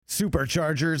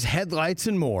superchargers, headlights,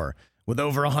 and more. With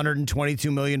over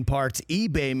 122 million parts,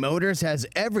 eBay Motors has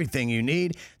everything you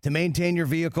need to maintain your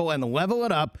vehicle and level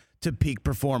it up to peak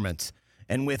performance.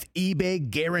 And with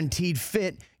eBay Guaranteed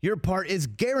Fit, your part is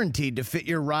guaranteed to fit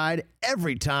your ride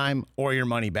every time or your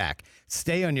money back.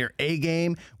 Stay on your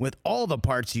A-game with all the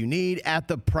parts you need at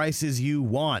the prices you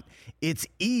want. It's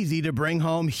easy to bring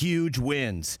home huge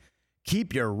wins.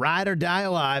 Keep your ride or die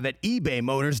alive at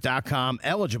ebaymotors.com.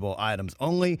 Eligible items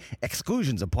only.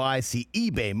 Exclusions apply. See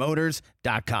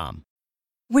ebaymotors.com.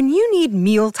 When you need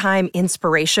mealtime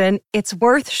inspiration, it's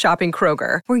worth shopping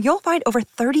Kroger, where you'll find over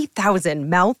 30,000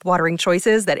 mouth-watering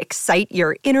choices that excite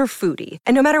your inner foodie.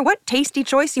 And no matter what tasty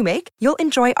choice you make, you'll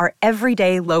enjoy our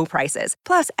everyday low prices,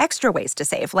 plus extra ways to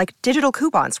save, like digital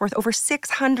coupons worth over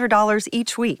 $600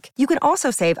 each week. You can also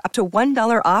save up to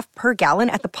 $1 off per gallon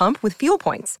at the pump with fuel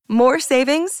points. More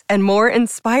savings and more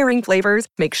inspiring flavors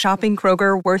make shopping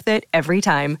Kroger worth it every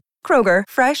time. Kroger,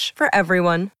 fresh for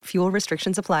everyone. Fuel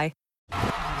restrictions apply.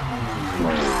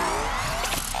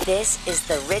 This is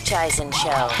the Rich Eisen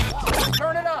Show.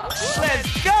 Turn it up.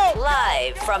 Let's go.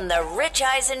 Live from the Rich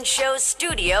Eisen Show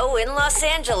studio in Los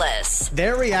Angeles.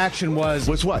 Their reaction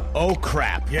was what? Oh,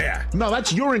 crap. Yeah. No,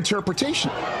 that's your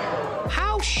interpretation.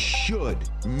 How should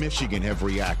Michigan have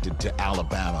reacted to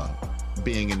Alabama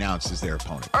being announced as their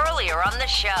opponent? Earlier on the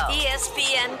show,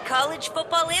 ESPN college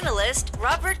football analyst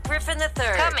Robert Griffin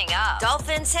III. Coming up,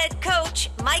 Dolphins head coach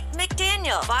Mike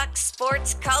McDaniel, Fox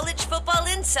Sports college football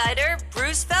insider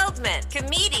Bruce Feldman,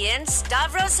 comedian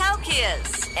Stavros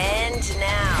Halkias. And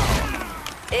now,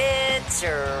 it's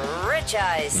Rich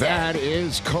Eisen. That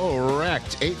is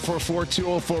correct.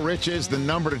 844-204-RICH is the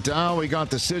number to dial. We got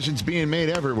decisions being made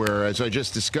everywhere. As I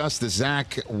just discussed, the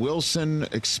Zach Wilson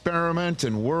experiment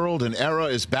and world and era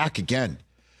is back again.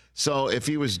 So if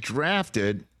he was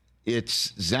drafted,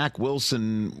 it's Zach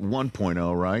Wilson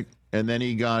 1.0, right? And then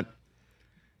he got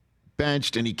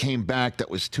benched and he came back. That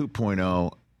was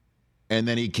 2.0. And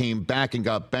then he came back and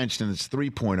got benched and it's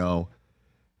 3.0.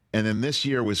 And then this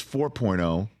year was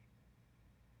 4.0.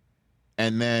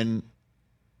 And then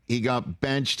he got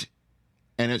benched,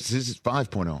 and this is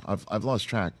 5.0. I've lost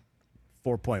track.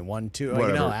 4.12. Oh,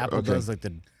 you know, Apple does like the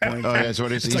point. Oh, yeah, so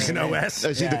it is. It's like an OS.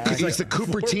 He's the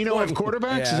Cupertino of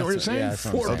quarterbacks? Is that what you're saying? Yeah,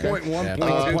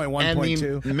 4.1.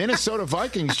 And the Minnesota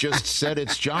Vikings just said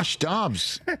it's Josh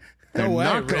Dobbs. They're No way,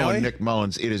 not going really? Nick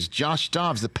Mullins. It is Josh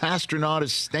Dobbs. The Pastronaut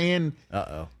is staying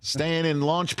in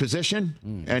launch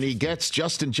position, and he gets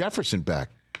Justin Jefferson back.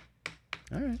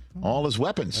 All right. All his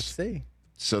weapons. Let's see.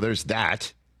 So there's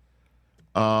that.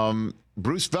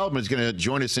 Bruce Feldman is going to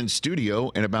join us in studio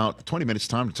in about 20 minutes'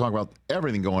 time to talk about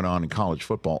everything going on in college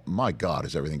football. My God,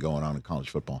 is everything going on in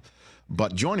college football.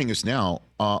 But joining us now,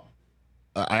 I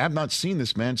have not seen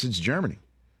this man since Germany.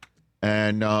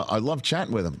 And I love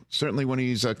chatting with him. Certainly when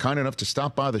he's kind enough to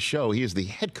stop by the show. He is the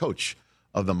head coach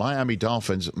of the Miami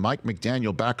Dolphins, Mike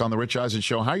McDaniel, back on the Rich Eisen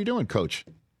Show. How are you doing, Coach?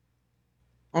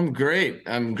 I'm great.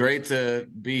 I'm great to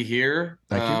be here.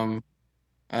 Thank you.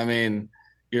 I mean,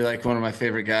 you're like one of my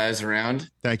favorite guys around.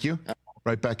 Thank you.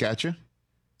 Right back at you.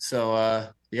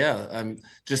 So, yeah, I'm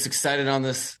just excited on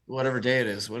this, whatever day it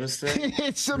is. What is today?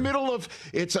 It's the middle of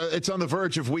it's on the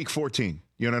verge of week 14.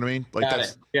 You know what I mean? Like Got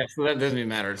it. Yeah, so that doesn't even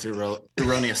matter. It's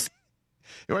erroneous.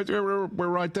 We're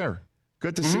right there.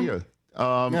 Good to see you.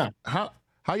 Yeah. How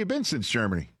you been since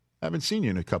Germany? I haven't seen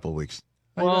you in a couple of weeks.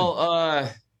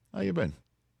 How you been?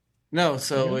 No,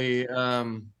 so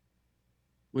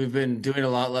we've been doing a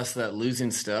lot less of that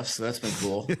losing stuff, so that's been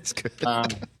cool. It's good.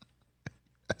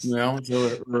 You know,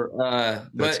 so but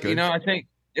good. you know, I think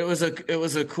it was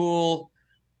a cool.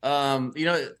 You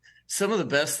know, some of the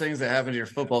best things that happen to your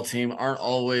football team aren't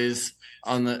always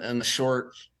on the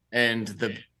short and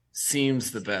the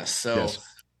seams the best. So, Yes.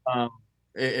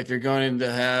 If you're going to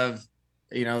have,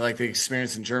 you know, like the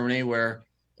experience in Germany where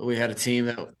we had a team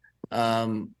that,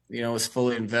 you know, was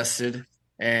fully invested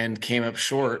and came up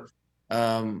short,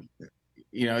 you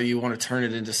know, you want to turn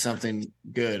it into something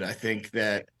good. I think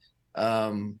that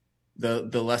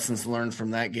the lessons learned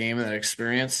from that game and that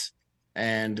experience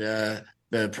and the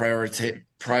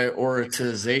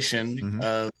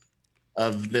prioritization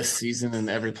of this season in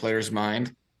every player's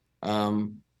mind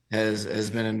has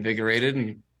been invigorated,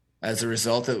 and as a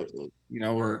result, you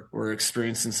know, we're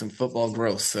experiencing some football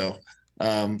growth. So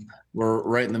we're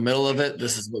right in the middle of it.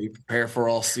 This is what you prepare for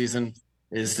all season,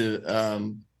 is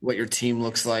to what your team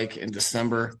looks like in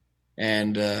December,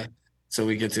 and so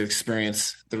we get to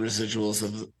experience the residuals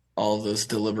of all of those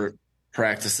deliberate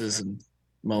practices and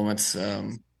moments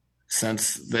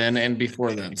since then and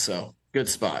before then. So good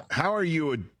spot. How are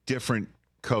you a different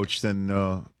coach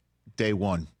than day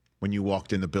one when you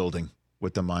walked in the building?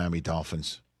 with the Miami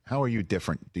Dolphins? How are you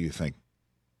different, do you think,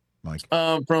 Mike?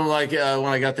 From like when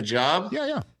I got the job?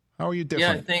 Yeah. How are you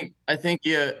different? Yeah, I think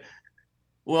yeah.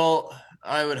 Well,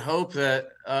 I would hope that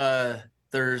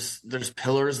there's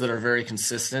pillars that are very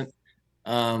consistent,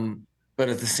 but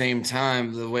at the same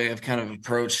time, the way I've kind of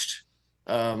approached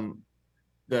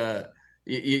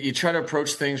you try to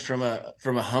approach things from a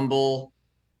humble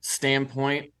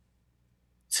standpoint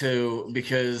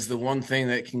because the one thing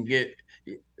that can get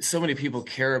so many people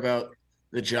care about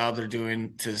the job they're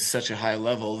doing to such a high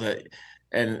level that,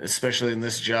 and especially in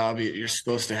this job, you're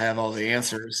supposed to have all the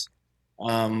answers.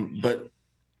 But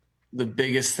the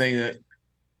biggest thing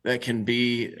that can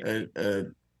be a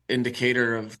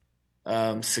indicator of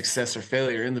success or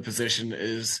failure in the position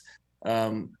is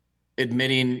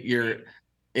admitting your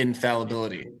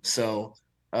infallibility. So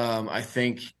I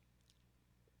think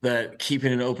that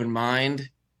keeping an open mind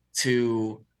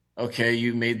to, okay,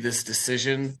 you made this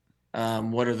decision.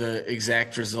 What are the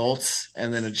exact results?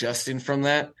 And then adjusting from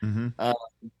that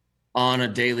on a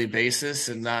daily basis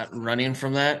and not running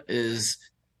from that is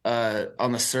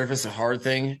on the surface a hard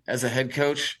thing as a head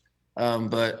coach.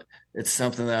 But it's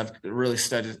something that I've really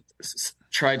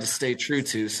tried to stay true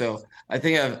to. So I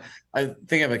think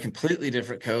I'm a completely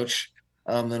different coach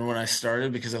than when I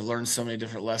started because I've learned so many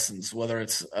different lessons, whether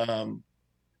it's,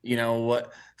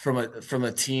 what from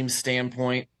a team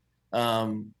standpoint,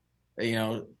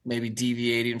 maybe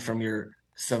deviating from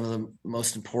some of the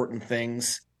most important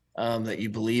things that you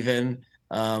believe in,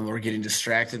 or getting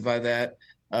distracted by that.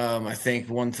 I think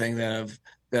one thing that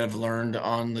I've learned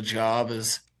on the job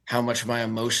is how much my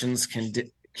emotions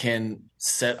can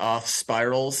set off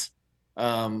spirals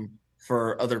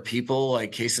for other people.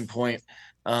 Like case in point,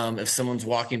 if someone's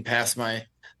walking past my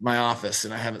office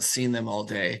and I haven't seen them all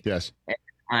day, yes, and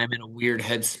I'm in a weird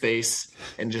headspace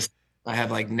and just I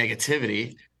have like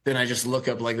negativity, then I just look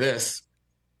up like this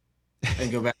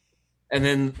and go back. And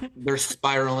then they're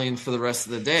spiraling for the rest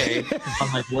of the day.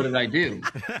 I'm like, what did I do?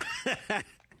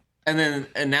 And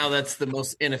now that's the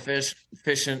most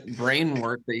inefficient brain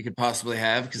work that you could possibly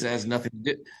have because it has nothing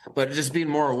to do. But just being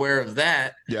more aware of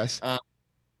that, yes,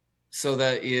 so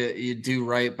that you do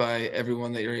right by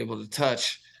everyone that you're able to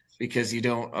touch, because you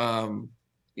don't,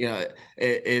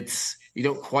 you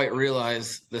don't quite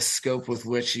realize the scope with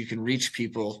which you can reach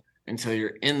people until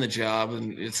you're in the job,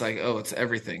 and it's like, oh, it's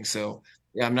everything. So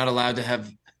yeah, I'm not allowed to have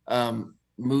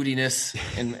moodiness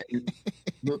and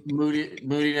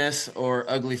moodiness or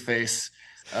ugly face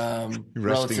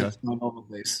relative to my normal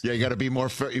face. Yeah, you got to be more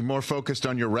focused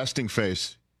on your resting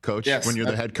face, coach. Yes, when you're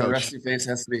the head coach, the resting face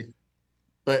has to be.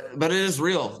 But it is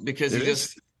real because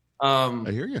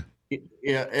I hear you.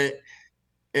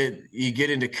 You get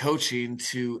into coaching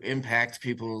to impact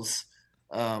people's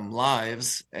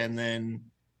lives, and then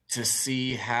to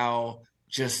see how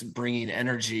just bringing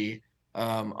energy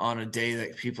on a day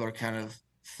that people are kind of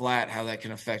flat, how that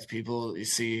can affect people. You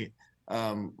see,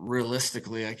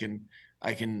 realistically, I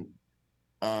can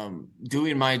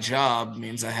doing my job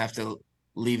means I have to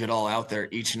leave it all out there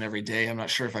each and every day. I'm not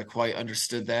sure if I quite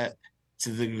understood that to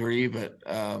the degree, but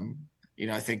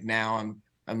I think now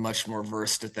I'm much more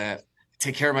versed at that.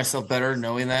 Take care of myself better,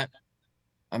 knowing that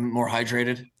I'm more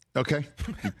hydrated. Okay.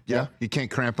 Yeah. You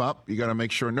can't cramp up. You got to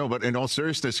make sure. No, but in all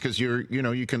seriousness, because you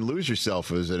can lose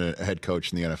yourself as a head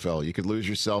coach in the NFL. You could lose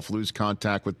yourself, lose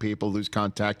contact with people, lose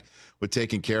contact with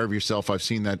taking care of yourself. I've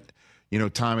seen that,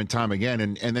 time and time again.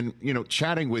 And then,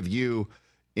 chatting with you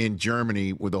in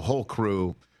Germany with the whole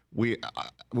crew, we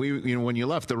when you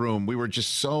left the room, we were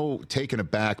just so taken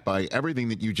aback by everything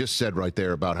that you just said right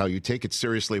there about how you take it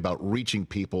seriously about reaching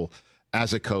people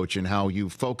as a coach and how you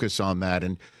focus on that.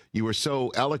 And you were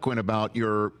so eloquent about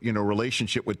your,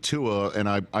 relationship with Tua, and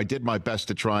I did my best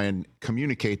to try and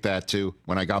communicate that to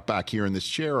when I got back here in this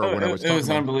chair or when I was. It was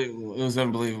unbelievable. It was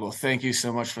unbelievable. Thank you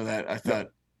so much for that. I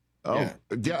thought. Yeah.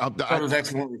 It was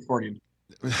excellent reporting.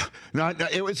 No,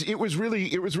 it was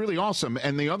really awesome.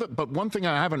 And but one thing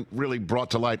I haven't really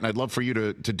brought to light, and I'd love for you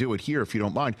to do it here if you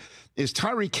don't mind, is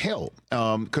Tyreek Hill,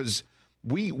 because.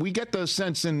 We get the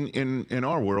sense in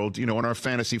our world, in our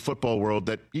fantasy football world,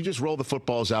 that you just roll the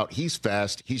footballs out. He's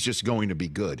fast. He's just going to be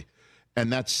good.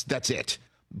 And that's it.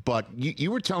 But you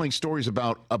were telling stories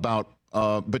about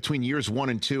between years 1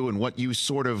 and 2 and what you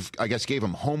sort of, I guess, gave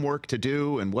him homework to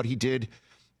do and what he did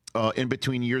in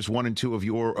between years 1 and 2 of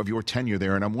your tenure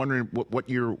there. And I'm wondering what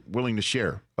you're willing to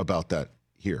share about that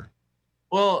here.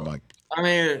 Well, Mike. I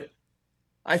mean,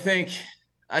 I think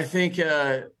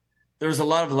there was a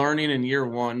lot of learning in year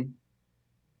 1,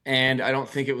 and I don't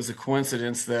think it was a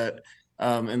coincidence that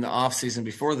in the offseason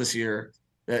before this year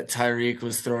that Tyreek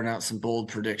was throwing out some bold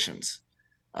predictions.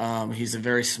 He's a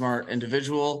very smart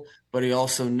individual, but he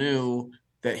also knew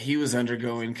that he was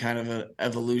undergoing kind of an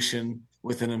evolution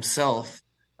within himself,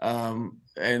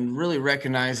 and really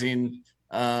recognizing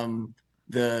the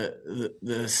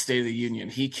State of the Union.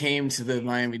 He came to the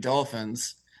Miami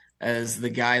Dolphins as the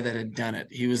guy that had done it.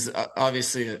 He was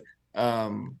obviously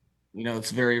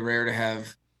it's very rare to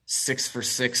have 6 for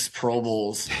 6 Pro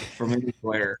Bowls from any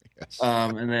player, Yes.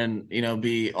 and then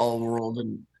be all world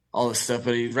and all this stuff.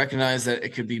 But he recognized that it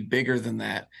could be bigger than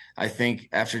that. I think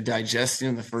after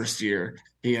digesting the first year,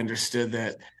 he understood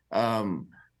that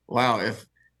wow,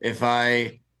 if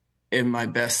I am my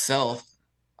best self,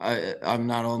 I'm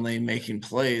not only making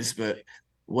plays, but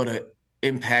what an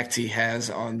impact he has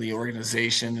on the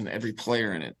organization and every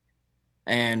player in it.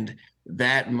 And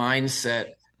that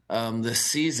mindset, this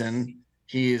season,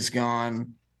 he has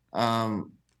gone.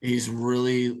 He's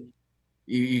really,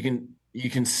 you can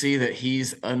see that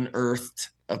he's unearthed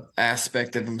an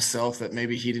aspect of himself that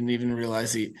maybe he didn't even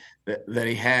realize that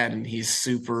he had, and he's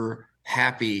super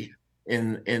happy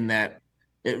in that.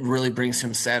 It really brings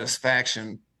him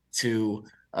satisfaction to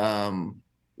uplift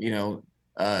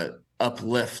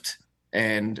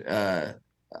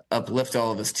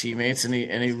all of his teammates, and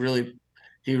he really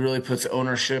puts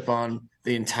ownership on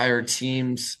the entire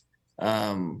team's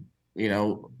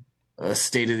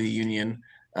State of the Union,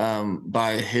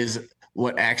 by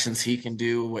what actions he can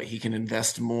do, what he can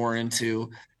invest more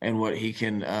into, and what he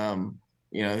can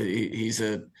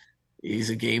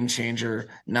he's a game changer,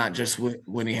 not just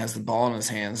when he has the ball in his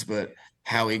hands, but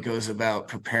how he goes about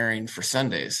preparing for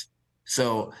Sundays.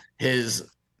 So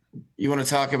you want to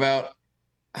talk about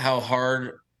how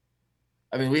hard,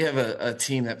 I mean, we have a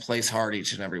team that plays hard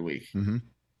each and every week. Mm-hmm.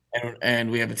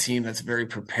 And we have a team that's very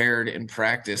prepared in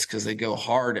practice because they go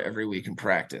hard every week in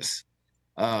practice.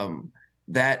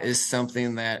 That is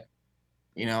something that,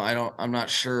 I'm not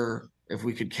sure if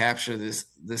we could capture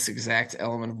this exact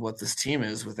element of what this team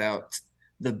is without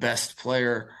the best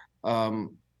player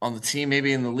on the team,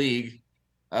 maybe in the league,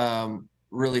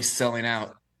 really selling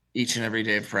out each and every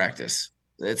day of practice.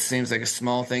 It seems like a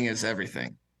small thing is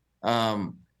everything.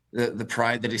 The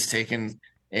pride that he's taken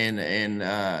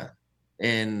in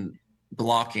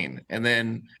blocking, and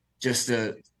then just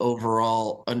the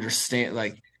overall understand,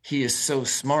 like, he is so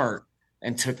smart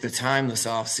and took the time this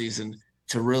offseason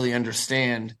to really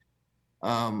understand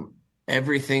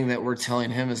everything that we're telling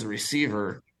him as a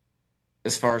receiver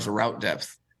as far as a route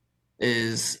depth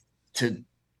is to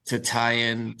tie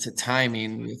in to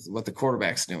timing with what the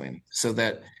quarterback's doing, so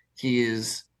that he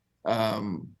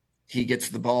gets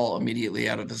the ball immediately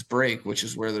out of his break, which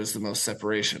is where there's the most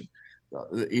separation.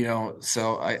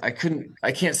 So I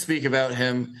can't speak about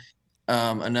him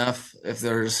enough. If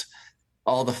there's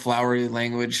all the flowery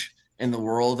language in the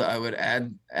world, I would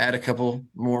add a couple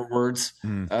more words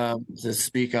to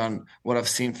speak on what I've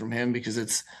seen from him, because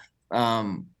it's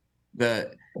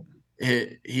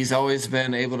he's always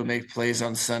been able to make plays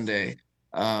on Sunday,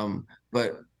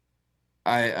 but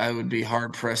I would be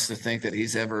hard pressed to think that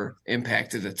he's ever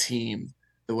impacted a team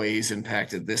the way he's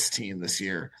impacted this team this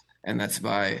year, and that's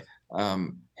by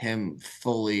him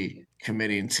fully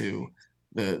committing to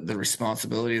the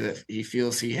responsibility that he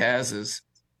feels he has as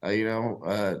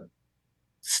a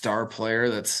star player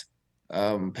that's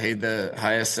paid the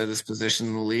highest at his position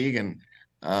in the league, and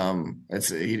I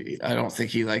don't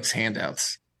think he likes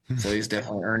handouts. So he's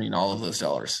definitely earning all of those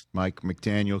dollars. Mike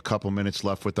McDaniel, a couple minutes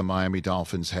left with the Miami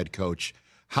Dolphins head coach.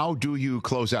 How do you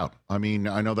close out? I mean,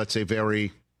 I know that's a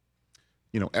very,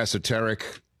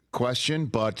 esoteric question,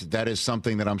 but that is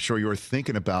something that I'm sure you're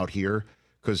thinking about here,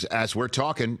 because as we're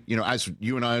talking, as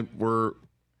you and I were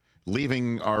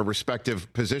leaving our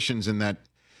respective positions in that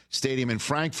stadium in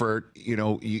Frankfurt,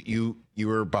 you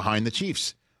were behind the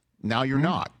Chiefs. Now you're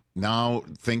not. Now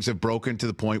things have broken to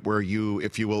the point where you,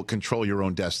 if you will, control your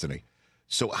own destiny.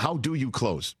 So how do you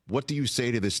close? What do you say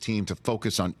to this team to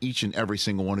focus on each and every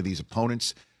single one of these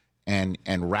opponents and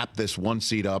wrap this one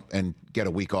seed up and get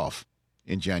a week off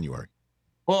in January?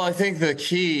 Well, I think the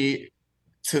key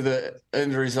to the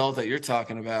end result that you're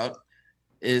talking about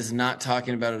is not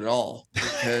talking about it at all.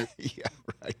 Because yeah,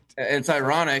 right. It's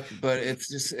ironic, but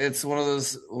it's one of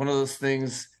those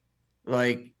things.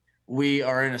 Like, we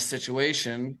are in a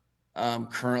situation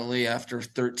currently after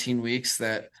 13 weeks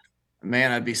that,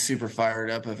 man, I'd be super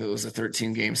fired up if it was a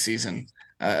 13-game season.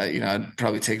 I'd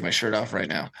probably take my shirt off right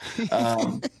now.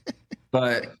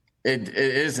 But it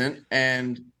isn't.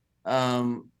 And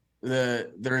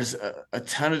there's a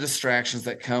ton of distractions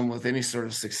that come with any sort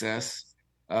of success.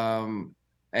 And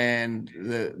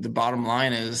the bottom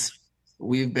line is,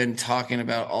 we've been talking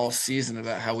about all season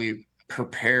about how we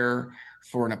prepare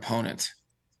for an opponent.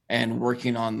 and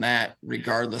working on that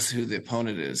regardless who the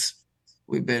opponent is.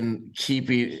 We've been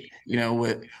keeping,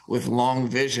 with long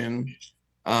vision,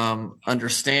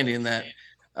 understanding that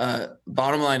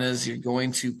bottom line is you're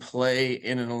going to play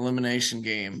in an elimination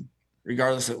game,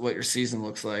 regardless of what your season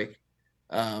looks like,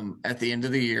 at the end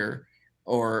of the year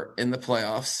or in the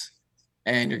playoffs,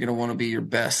 and you're going to want to be your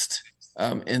best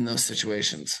in those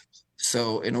situations.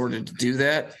 So in order to do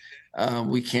that,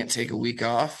 we can't take a week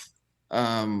off.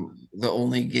 The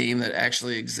only game that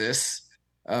actually exists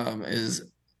is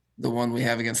the one we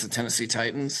have against the Tennessee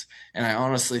Titans. And I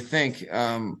honestly think,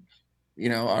 our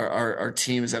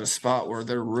team is at a spot where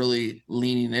they're really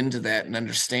leaning into that and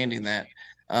understanding that.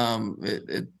 One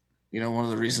of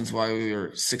the reasons why we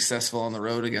were successful on the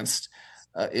road against,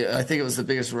 I think it was the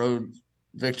biggest road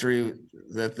victory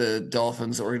that the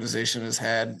Dolphins organization has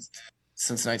had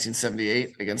since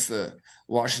 1978 against the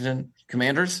Washington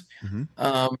Commanders. Mm-hmm.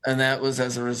 And that was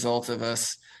as a result of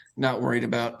us not worried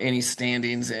about any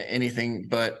standings, anything,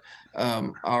 but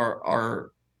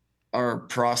our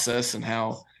process and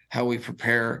how we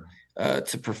prepare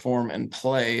to perform and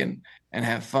play and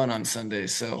have fun on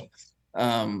Sundays. So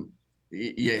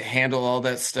you handle all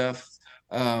that stuff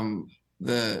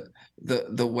the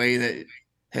way that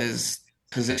has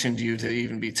positioned you to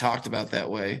even be talked about that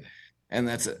way, and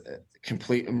that's a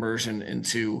complete immersion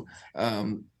into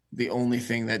the only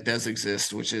thing that does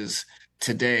exist, which is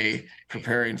today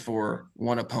preparing for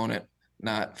one opponent,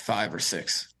 not 5 or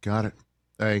 6. Got it.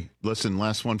 Hey, listen,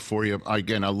 last one for you.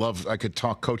 Again, I could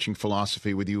talk coaching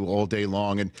philosophy with you all day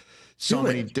long, and so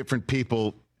many different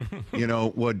people,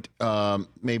 would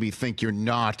maybe think you're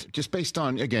not, just based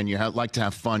on, again, you like to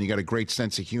have fun. You got a great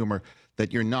sense of humor,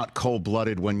 that you're not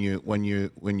cold-blooded when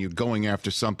you're going after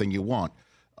something you want.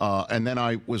 And then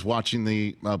I was watching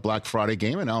the Black Friday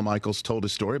game, and Al Michaels told a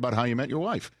story about how you met your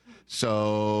wife.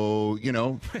 So,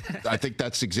 I think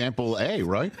that's example A,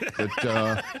 right?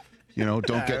 That,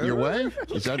 don't get in your way.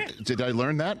 Did I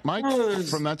learn that, Mike,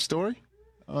 from that story?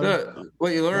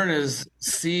 What you learn is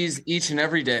seize each and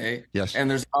every day. Yes. And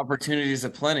there's opportunities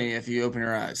aplenty if you open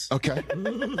your eyes. Okay.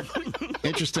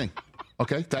 Interesting.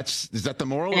 Okay. Is that the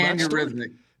moral and of that you're story?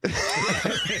 rhythmic.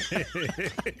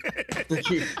 The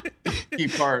key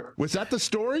part. Was that the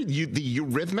story? The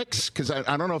Eurythmics? Because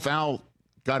I don't know if Al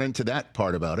got into that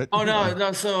part about it. Oh,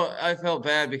 no. So I felt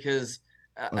bad because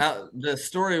the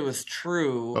story was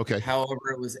true. Okay.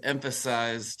 However, it was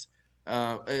emphasized.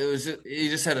 He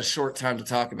just had a short time to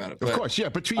talk about it. Of course, yeah,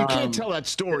 but you can't tell that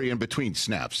story in between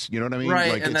snaps. You know what I mean?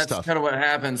 Right, and that's kind of what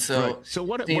happened. So, right. So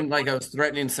what? It seemed like I was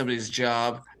threatening somebody's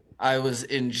job. I was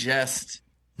in jest.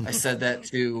 I said that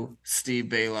to Steve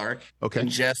Baylark. Okay. In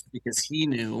jest because he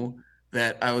knew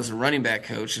that I was a running back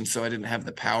coach, and so I didn't have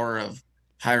the power of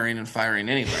hiring and firing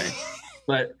anyway.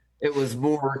 But it was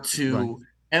more to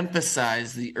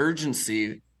emphasize the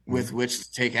urgency with which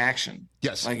to take action.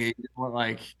 Yes.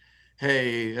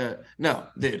 Hey, no,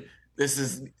 dude,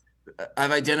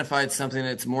 I've identified something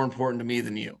that's more important to me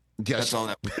than you. Yes. That's all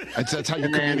that. That's how you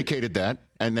communicated that.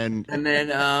 And then,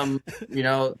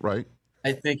 right.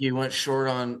 I think he went short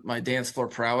on my dance floor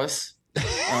prowess.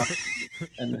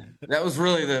 And that was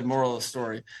really the moral of the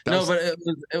story. But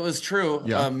it was true.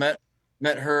 Yeah. Met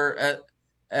her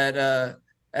at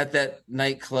that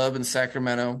nightclub in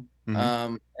Sacramento,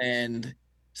 and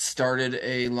started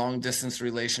a long distance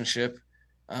relationship.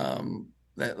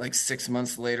 That like 6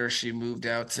 months later, she moved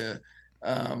out to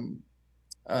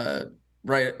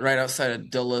right outside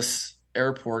of Dulles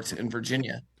Airport in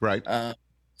Virginia, right,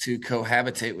 to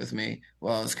cohabitate with me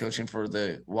while I was coaching for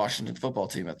the Washington football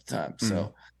team at the time.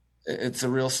 So it's a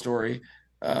real story.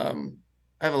 I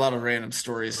have a lot of random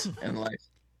stories in life.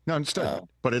 No, understood.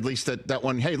 But at least that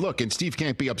one. Hey, look, and Steve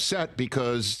can't be upset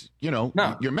because you're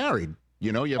married.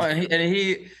 You have,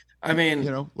 I mean,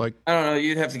 like, I don't know.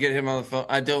 You'd have to get him on the phone.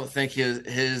 I don't think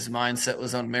his mindset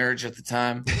was on marriage at the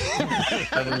time.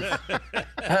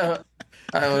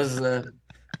 I was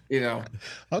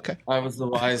okay. I was the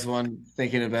wise one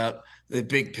thinking about the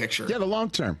big picture. Yeah, the long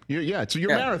term. So you're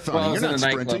marathoning. Well, you're not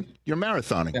sprinting. Nightclub. You're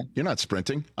marathoning. Yeah. You're not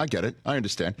sprinting. I get it. I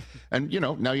understand. And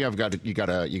now you got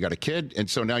a kid, and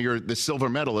so now you're the silver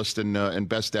medalist and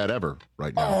best dad ever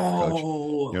right now. Oh, Coach.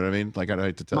 You know what I mean? Like, I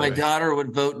hate to tell you. My daughter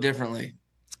would vote differently.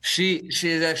 She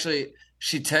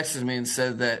texted me and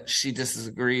said that she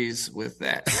disagrees with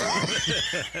that.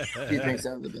 So she thinks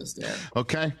I'm the best dad.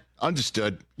 Okay,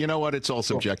 understood. You know what? It's all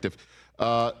subjective.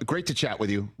 Great to chat with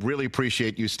you. Really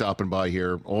appreciate you stopping by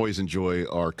here. Always enjoy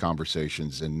our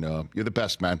conversations, and you're the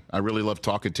best, man. I really love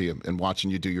talking to you and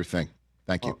watching you do your thing.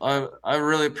 Thank you. I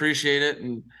really appreciate it,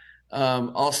 and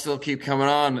I'll still keep coming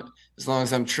on as long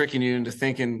as I'm tricking you into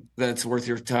thinking that it's worth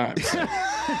your time. So.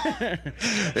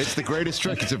 It's the greatest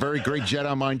trick. It's a very great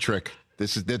Jedi mind trick.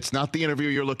 It's not the interview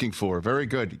you're looking for. Very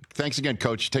good. Thanks again,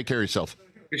 Coach. Take care of yourself.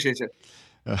 Appreciate you.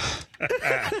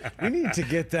 We need to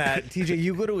get that. TJ,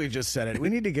 you literally just said it. We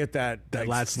need to get that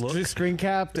last look. Just screen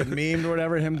capped and memed or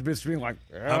whatever. Him just being like,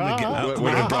 When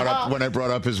I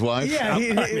brought up his wife? Yeah,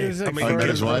 he was like, I met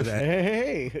his wife.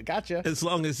 Hey, gotcha. As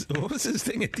long as, what was his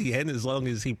thing at the end? As long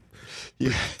as he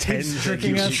He's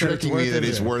tricking He's us. tricking me that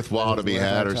it's worthwhile to be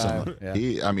had or something.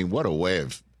 Yeah. What a way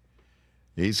of.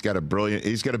 He's got a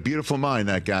beautiful mind,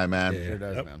 that guy, man. Sure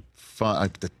does, man.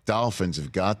 The Dolphins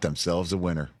have got themselves a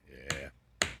winner.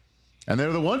 And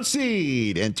they're the 1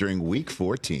 seed entering Week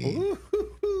 14.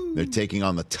 Ooh-hoo-hoo. They're taking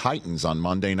on the Titans on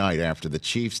Monday night after the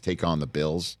Chiefs take on the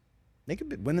Bills. They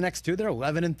could win the next two. They're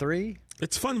 11-3.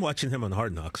 It's fun watching him on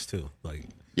Hard Knocks too.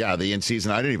 Yeah, the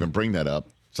in-season. I didn't even bring that up.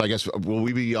 So I guess will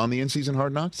we be on the in-season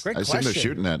Hard Knocks? Great I assume question. they're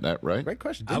shooting at that, right? Great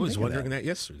question. I was wondering that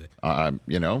yesterday. And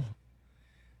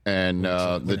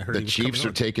the Chiefs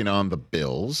are taking on the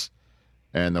Bills,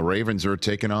 and the Ravens are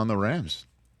taking on the Rams.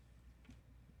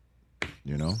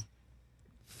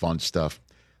 Fun stuff.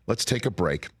 Let's take a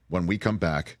break. When we come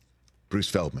back, Bruce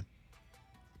Feldman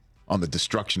on the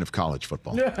destruction of college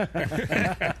football.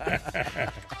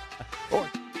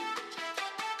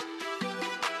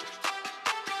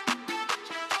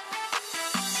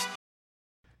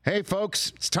 Hey,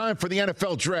 folks, it's time for the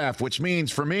NFL draft, which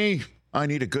means for me, I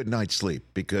need a good night's sleep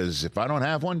because if I don't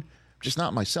have one, I'm just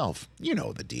not myself. You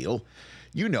know the deal.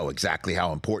 You know exactly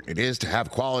how important it is to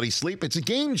have quality sleep. It's a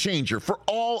game changer for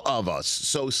all of us.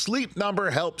 So Sleep Number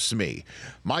helps me.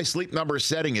 My Sleep Number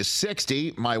setting is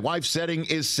 60. My wife's setting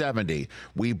is 70.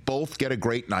 We both get a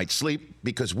great night's sleep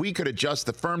because we could adjust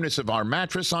the firmness of our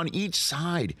mattress on each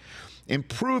side.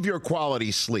 Improve your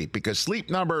quality sleep because Sleep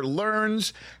Number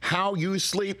learns how you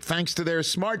sleep thanks to their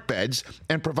smart beds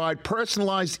and provide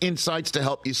personalized insights to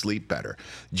help you sleep better.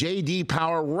 J.D.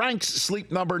 Power ranks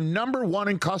Sleep Number #1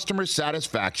 in customer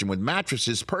satisfaction with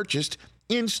mattresses purchased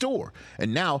in store.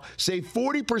 And now save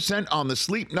 40% on the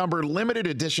Sleep Number limited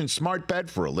edition smart bed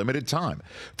for a limited time.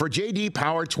 For J.D.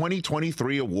 Power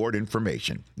 2023 award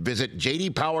information, visit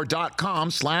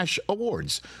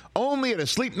jdpower.com/awards. Only at a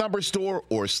Sleep Number store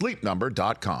or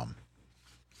sleepnumber.com.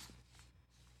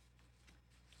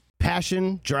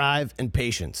 Passion, drive, and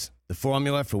patience. The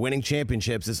formula for winning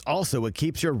championships is also what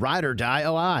keeps your ride or die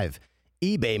alive.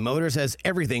 eBay Motors has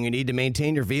everything you need to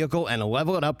maintain your vehicle and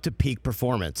level it up to peak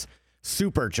performance.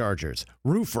 Superchargers,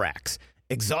 roof racks,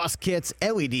 exhaust kits,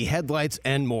 LED headlights,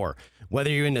 and more. Whether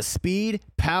you're into speed,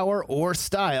 power, or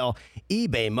style,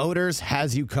 eBay Motors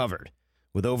has you covered.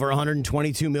 With over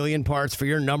 122 million parts for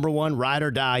your #1 ride or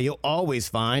die, you'll always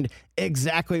find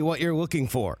exactly what you're looking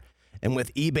for. And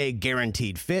with eBay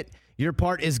Guaranteed Fit, your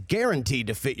part is guaranteed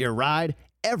to fit your ride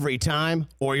every time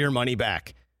or your money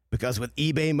back. Because with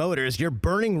eBay Motors, you're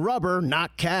burning rubber,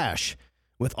 not cash.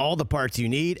 With all the parts you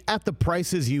need at the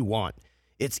prices you want.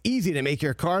 It's easy to make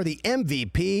your car the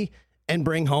MVP and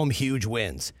bring home huge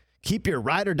wins. Keep your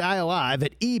ride or die alive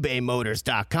at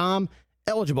ebaymotors.com.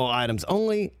 Eligible items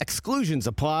only. Exclusions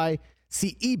apply.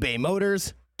 See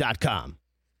ebaymotors.com.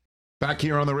 Back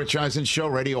here on the Rich Eisen Show,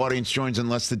 radio audience joins in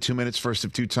less than 2 minutes. First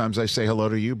of two times I say hello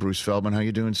to you, Bruce Feldman. How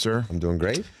you doing, sir? I'm doing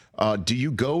great. Do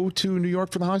you go to New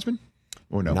York for the Heisman?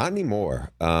 Or no? Not anymore.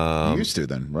 You used to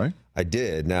then, right? I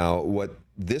did. Now, what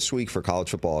this week for college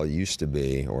football used to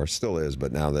be, or still is,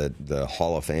 but now that the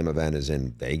Hall of Fame event is in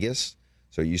Vegas.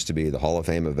 So it used to be the Hall of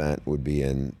Fame event would be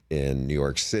in New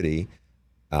York City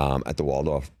at the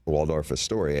Waldorf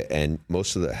Astoria. And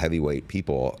most of the heavyweight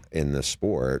people in the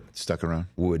sport stuck around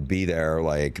would be there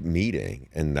like meeting.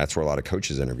 And that's where a lot of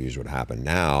coaches' interviews would happen.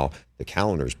 Now the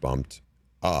calendar's bumped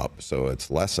up, so it's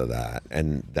less of that.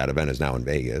 And that event is now in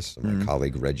Vegas. My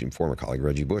former colleague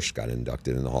Reggie Bush got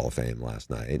inducted in the Hall of Fame last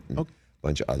night. And a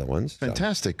bunch of other ones.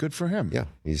 Fantastic. Good for him. Yeah.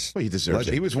 He deserves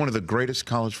it. He was one of the greatest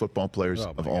college football players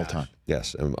of all time.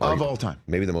 Yes. Of all time.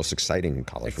 Maybe the most exciting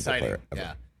college football player ever.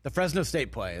 Yeah. The Fresno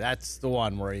State play. That's the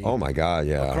one where you my God,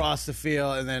 yeah. across the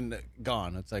field and then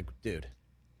gone. It's like, dude.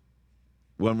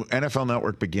 When NFL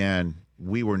Network began,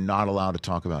 we were not allowed to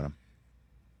talk about him.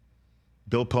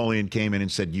 Bill Polian came in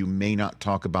and said, you may not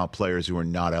talk about players who are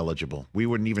not eligible. We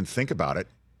wouldn't even think about it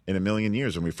in a million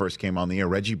years when we first came on the air.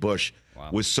 Reggie Bush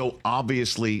was so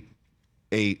obviously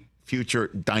a future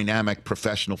dynamic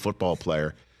professional football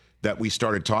player that we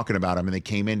started talking about him, and they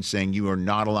came in saying you are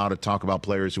not allowed to talk about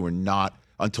players who are not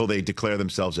until they declare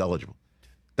themselves eligible.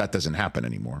 That doesn't happen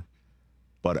anymore.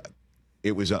 But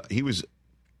he was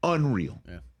unreal.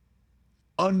 Yeah.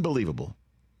 Unbelievable.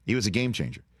 He was a game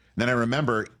changer. Then I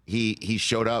remember he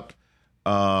showed up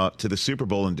to the Super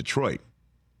Bowl in Detroit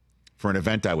for an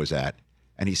event I was at,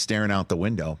 and he's staring out the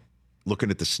window,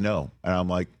 looking at the snow. And I'm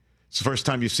like, it's the first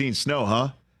time you've seen snow, huh?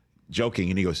 Joking.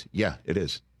 And he goes, yeah, it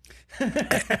is.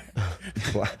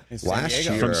 Last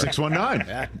year from 619.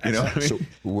 Yeah. You know what I mean? So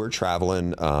we're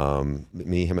traveling,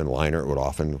 me, him, and Leinert would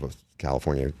often,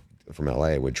 California from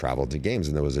LA, would travel to games.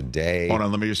 And there was a day. Hold on,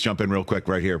 let me just jump in real quick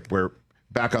right here. We're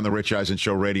back on the Rich Eisen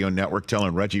Show radio network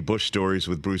telling Reggie Bush stories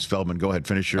with Bruce Feldman. Go ahead,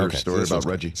 finish your story about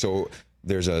Reggie. So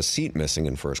there's a seat missing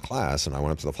in first class, and I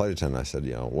went up to the flight attendant and I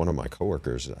said, one of my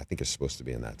coworkers, I think, is supposed to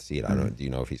be in that seat. I don't know, do you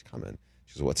know if he's coming?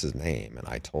 She goes, what's his name? And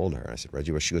I told her, I said,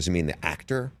 Reggie Bush. She goes, you mean the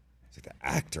actor? I was like, the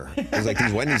actor? I was like,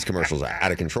 these Wendy's commercials are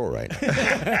out of control right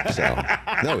now. So,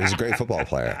 no, he's a great football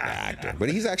player, the actor. But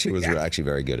he's actually was actually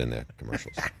very good in the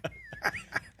commercials.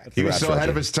 He was so ahead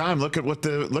of his time. Look at what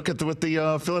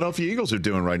the Philadelphia Eagles are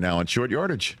doing right now in short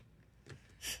yardage.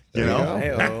 You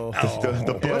know,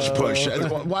 the push push.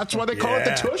 That's why they call it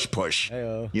the tush push.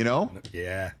 You know,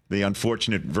 the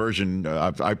unfortunate version.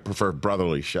 I prefer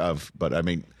brotherly shove, but I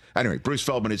mean, anyway. Bruce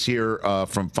Feldman is here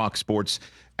from Fox Sports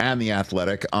and The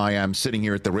Athletic. I am sitting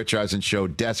here at the Rich Eisen Show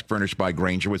desk, furnished by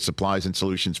Grainger with supplies and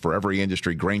solutions for every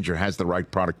industry. Grainger has the right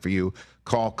product for you.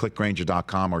 Call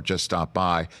clickgrainger.com or just stop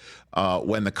by.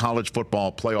 When the college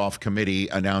football playoff committee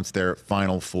announced their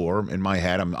Final Four, in my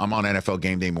head, I'm on NFL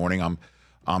Game Day morning.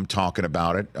 I'm talking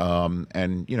about it,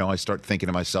 and I start thinking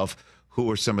to myself,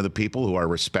 who are some of the people who I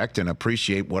respect and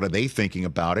appreciate? What are they thinking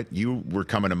about it? You were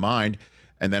coming to mind,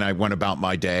 and then I went about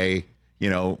my day,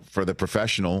 for the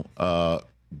professional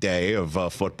day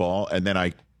of football, and then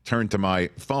I turned to my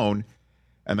phone,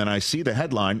 and then I see the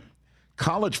headline: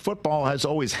 college football has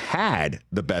always had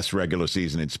the best regular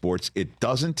season in sports. It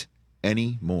doesn't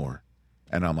anymore.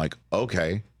 And I'm like,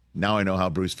 okay, now I know how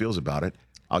Bruce feels about it.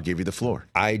 I'll give you the floor.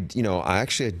 I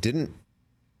actually didn't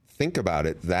think about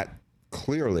it that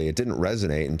clearly. It didn't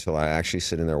resonate until I actually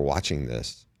sitting there watching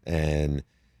this. And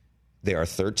they are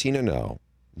 13-0.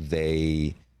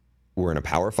 They were in a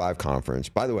Power 5 conference.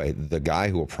 By the way, the guy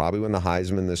who will probably win the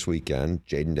Heisman this weekend,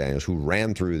 Jaden Daniels, who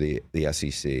ran through the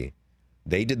SEC,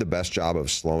 they did the best job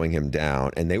of slowing him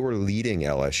down, and they were leading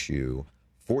LSU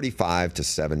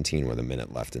 45-17 with a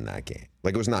minute left in that game.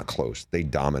 Like, it was not close. They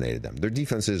dominated them. Their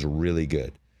defense is really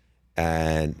good.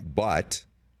 But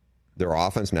their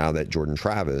offense, now that Jordan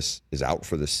Travis is out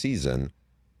for the season,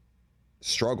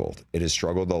 struggled. It has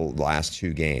struggled the last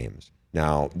two games.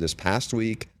 Now, this past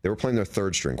week, they were playing their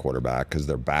third-string quarterback because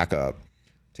their backup,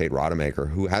 Tate Rodemaker,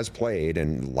 who has played,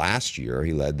 and last year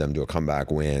he led them to a comeback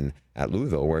win at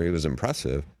Louisville where he was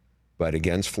impressive. But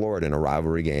against Florida in a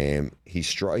rivalry game, he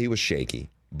was shaky,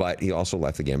 but he also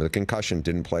left the game with a concussion,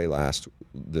 didn't play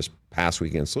this past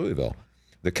week against Louisville.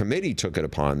 The committee took it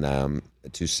upon them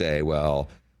to say, well,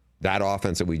 that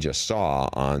offense that we just saw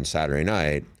on Saturday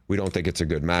night, we don't think it's a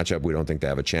good matchup. We don't think they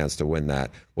have a chance to win that.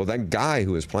 Well, that guy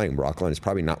who is playing Brooklyn is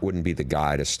probably wouldn't be the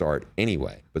guy to start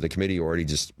anyway. But the committee already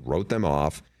just wrote them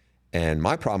off. And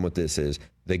my problem with this is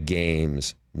the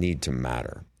games need to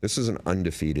matter. This is an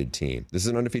undefeated team. This is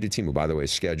an undefeated team who, by the way,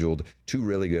 scheduled two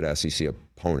really good SEC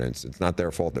opponents. It's not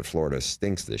their fault that Florida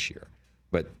stinks this year.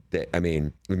 But,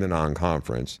 in the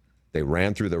non-conference, they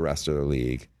ran through the rest of the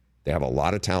league. They have a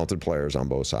lot of talented players on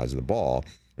both sides of the ball.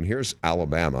 And here's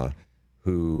Alabama,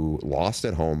 who lost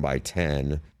at home by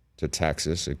 10 to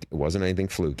Texas. It wasn't anything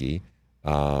fluky.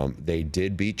 They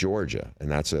did beat Georgia, and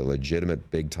that's a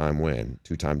legitimate big-time win.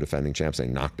 Two-time defending champs. They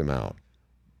knocked them out.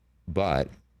 But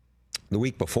the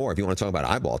week before, if you want to talk about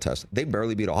eyeball test, they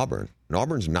barely beat Auburn. And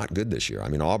Auburn's not good this year.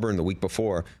 Auburn the week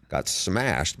before got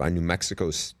smashed by New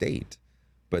Mexico State.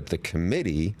 But the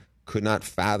committee could not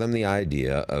fathom the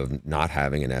idea of not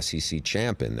having an SEC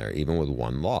champ in there, even with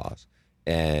one loss.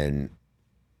 And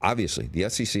obviously, the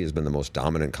SEC has been the most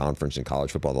dominant conference in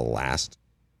college football the last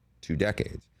 2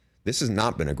 decades. This has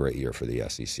not been a great year for the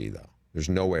SEC, though. There's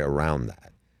no way around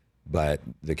that. But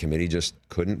the committee just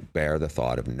couldn't bear the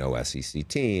thought of no SEC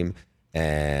team,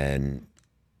 and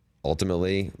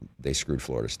ultimately, they screwed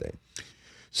Florida State.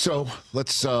 So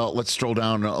let's stroll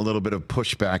down a little bit of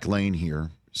pushback lane here.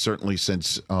 Certainly,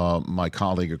 since my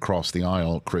colleague across the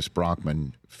aisle, Chris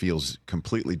Brockman, feels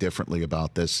completely differently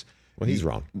about this. Well, he's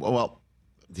wrong. Well,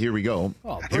 here we go.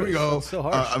 Oh, here we go. So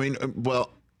harsh.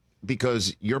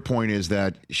 Because your point is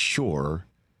that, sure,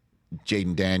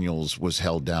 Jaden Daniels was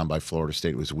held down by Florida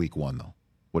State. It was week 1, though.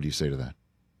 What do you say to that?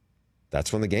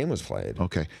 That's when the game was played.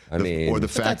 Okay. Or the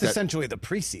fact that's essentially the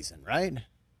preseason, right?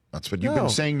 That's what you've been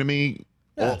saying to me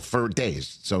for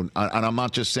days. So, and I'm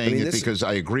not just saying it because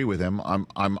I agree with him.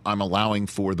 I'm allowing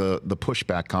for the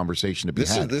pushback conversation to be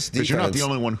had. Because you're not the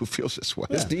only one who feels this way.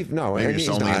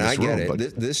 I get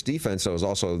it. This defense, though, is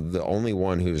also the only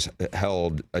one who's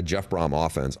held a Jeff Brom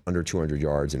offense under 200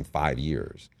 yards in 5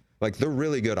 years. Like, they're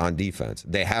really good on defense.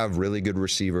 They have really good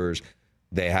receivers.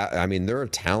 They're a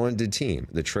talented team.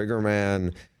 The trigger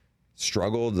man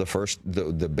struggled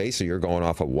the base of you're going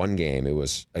off of one game. It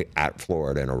was at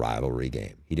Florida in a rivalry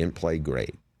game. He didn't play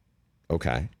great.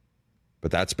 Okay.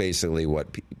 But that's basically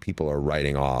what people are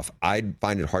writing off. I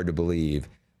find it hard to believe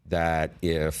that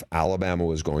if Alabama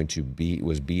was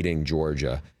beating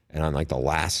Georgia and on like the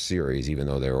last series, even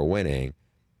though they were winning,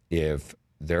 if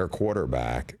their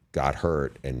quarterback got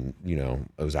hurt and,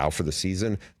 was out for the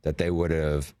season, that they would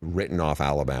have written off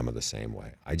Alabama the same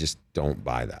way. I just don't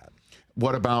buy that.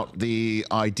 What about the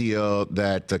idea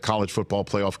that the College Football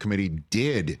Playoff Committee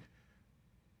did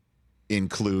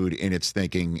include in its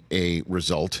thinking a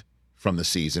result from the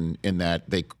season in that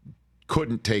they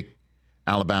couldn't take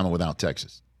Alabama without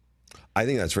Texas? I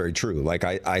think that's very true. Like,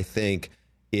 I think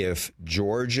if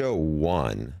Georgia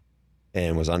won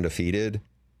and was undefeated,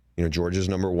 Georgia's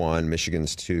number 1,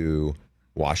 Michigan's 2,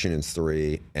 Washington's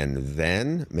 3, and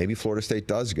then maybe Florida State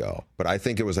does go. But I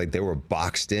think it was like they were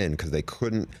boxed in because they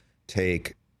couldn't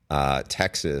take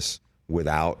Texas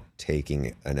without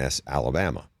taking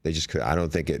Alabama. They just could. I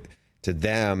don't think to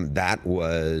them, this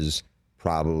was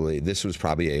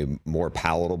probably a more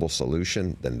palatable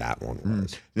solution than that one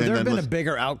was. Would there have been a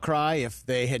bigger outcry if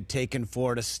they had taken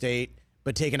Florida State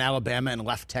but taken Alabama and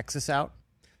left Texas out?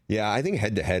 Yeah, I think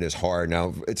head-to-head is hard.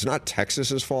 Now, it's not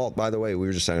Texas's fault, by the way. We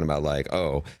were just talking about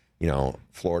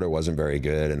Florida wasn't very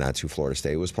good, and that's who Florida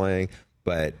State was playing.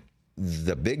 But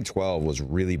the Big 12 was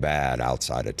really bad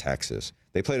outside of Texas.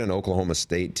 They played an Oklahoma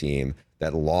State team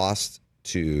that lost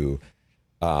to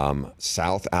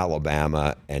South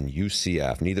Alabama and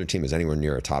UCF. Neither team is anywhere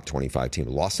near a top 25 team.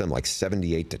 Lost them like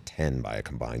 78-10 by a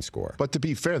combined score. But to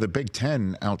be fair, the Big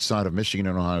 10 outside of Michigan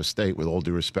and Ohio State, with all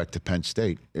due respect to Penn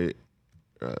State, it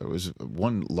was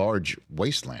one large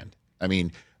wasteland. I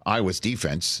mean, Iowa's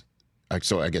defense,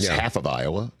 so I guess half of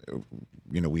Iowa,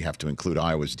 we have to include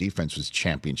Iowa's defense, was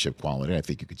championship quality. I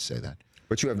think you could say that.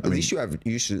 But you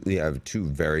usually have two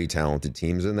very talented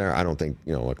teams in there. I don't think,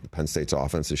 like Penn State's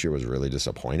offense this year was really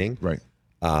disappointing. Right.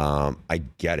 I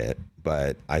get it,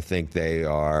 but I think they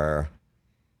are,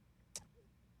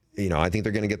 I think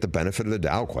they're going to get the benefit of the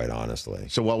doubt, quite honestly.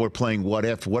 So while we're playing what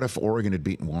if Oregon had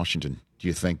beaten Washington? Do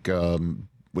you think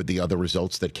with the other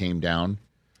results that came down,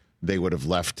 they would have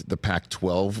left the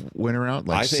Pac-12 winner out?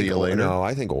 See you later? No,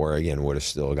 I think Oregon would have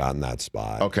still gotten that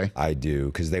spot. Okay. I do,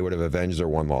 because they would have avenged their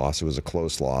one loss. It was a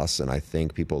close loss, and I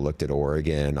think people looked at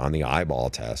Oregon on the eyeball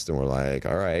test and were like,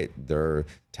 all right, they're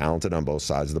talented on both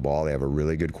sides of the ball. They have a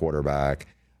really good quarterback.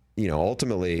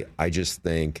 Ultimately, I just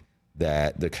think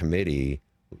that the committee,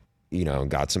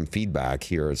 got some feedback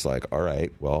here. It's like, all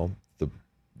right, well,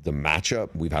 the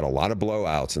matchup, we've had a lot of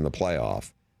blowouts in the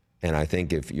playoff. And I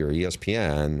think if you're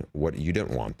ESPN, you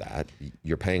didn't want that.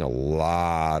 You're paying a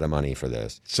lot of money for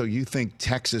this. So you think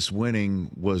Texas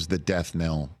winning was the death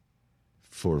knell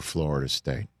for Florida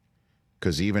State?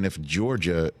 Because even if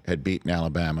Georgia had beaten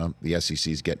Alabama, the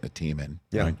SEC's getting a team in.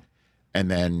 Yeah. Right? And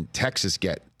then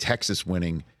Texas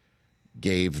winning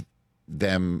gave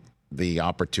them the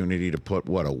opportunity to put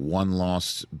a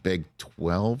one-loss Big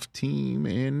 12 team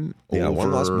in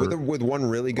one loss with one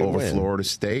really good over win. Florida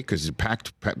State, because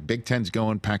Big 10's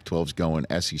going, Pac-12's going,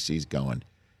 SEC's going,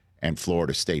 and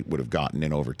Florida State would have gotten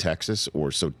in over Texas,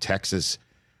 or so Texas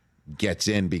gets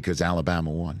in because Alabama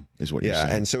won, is what you're saying.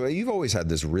 Yeah, and so you've always had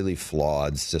this really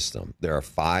flawed system. There are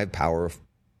 5 Power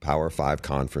 5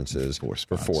 conferences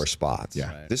for 4 spots.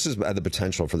 Yeah. Right. This has the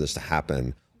potential for this to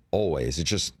happen always. It's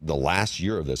just the last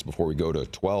year of this before we go to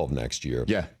 12 next year.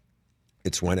 Yeah.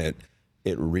 It's when it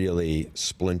really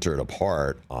splintered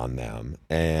apart on them.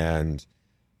 And,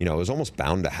 it was almost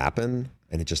bound to happen,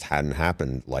 and it just hadn't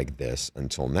happened like this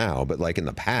until now. But like in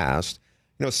the past,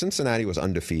 Cincinnati was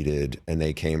undefeated, and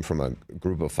they came from a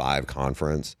group of 5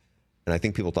 conference. And I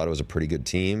think people thought it was a pretty good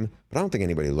team. But I don't think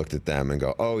anybody looked at them and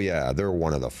go, oh, yeah, they're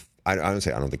one of the I don't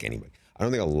think anybody. I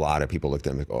don't think a lot of people looked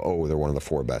at them and go, oh, they're one of the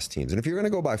 4 best teams. And if you're going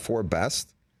to go by 4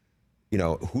 best,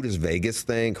 who does Vegas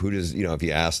think? Who does, if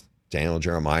you ask Daniel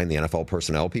Jeremiah and the NFL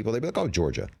personnel people, they'd be like, oh,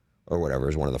 Georgia or whatever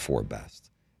is one of the 4 best.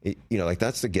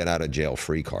 That's the get out of jail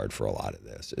free card for a lot of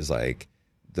this, is like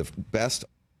the best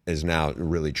is now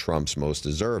really Trump's most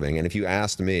deserving. And if you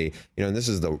asked me, and this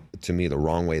is to me the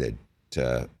wrong way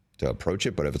to approach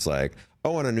it, but if it's like,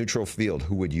 oh, on a neutral field,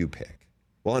 who would you pick?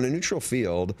 Well, on a neutral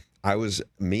field,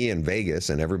 me and Vegas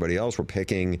and everybody else were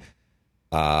picking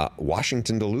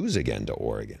Washington to lose again to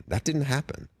Oregon. That didn't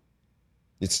happen.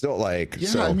 It's still like... Yeah,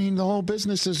 so, I mean, the whole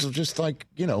business is just like,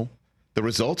 the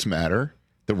results matter.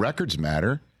 The records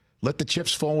matter. Let the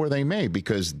chips fall where they may,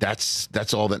 because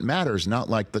that's all that matters.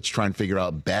 Not like let's try and figure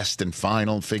out best and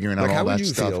final, figuring out all that stuff. How would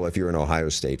you feel if you're an Ohio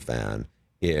State fan?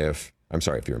 If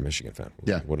you're a Michigan fan.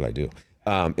 Yeah. What did I do?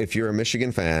 If you're a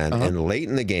Michigan fan and late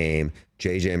in the game,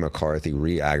 J.J. McCarthy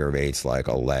re-aggravates like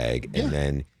a leg and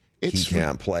then he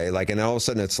can't play. Like, and all of a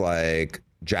sudden it's like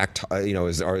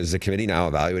is the committee now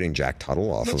evaluating Jack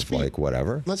Tuttle off of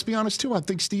whatever? Let's be honest, too. I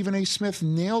think Stephen A. Smith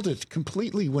nailed it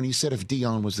completely when he said if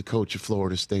Deion was the coach of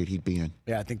Florida State, he'd be in.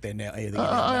 Yeah, I think they nailed it.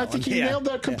 I think he nailed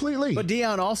that completely. Yeah. But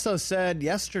Deion also said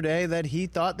yesterday that he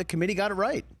thought the committee got it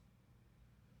right.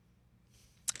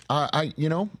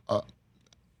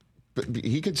 But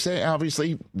he could say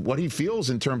obviously what he feels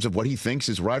in terms of what he thinks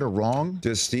is right or wrong.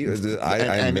 Does Steve? But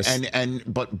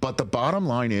the bottom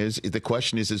line is the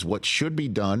question is what should be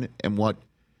done and what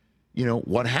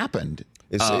happened.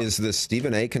 Is the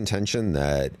Stephen A. contention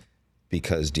that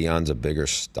because Deion's a bigger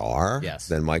star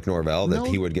than Mike Norvell that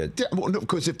he would get? No,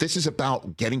 because if this is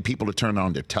about getting people to turn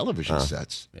on their television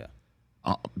sets,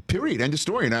 period. End of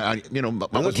story. And he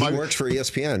works for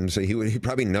ESPN, so he'd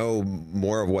probably know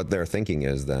more of what their thinking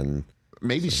is than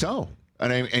maybe so.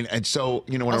 And so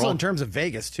also in terms of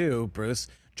Vegas too, Bruce,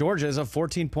 Georgia is a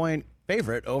 14-point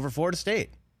favorite over Florida State.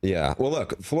 Yeah. Well,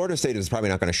 look, Florida State is probably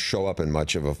not going to show up in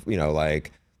much of a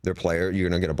like their player. You're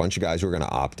going to get a bunch of guys who are going to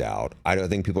opt out. I don't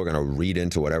think people are going to read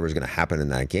into whatever's going to happen in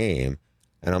that game.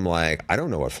 And I'm like, I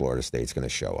don't know what Florida State's going to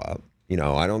show up.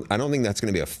 I don't think that's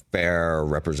going to be a fair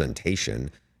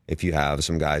representation if you have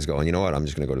some guys going, you know what, I'm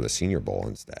just going to go to the Senior Bowl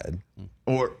instead.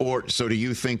 Or so do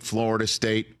you think Florida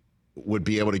State would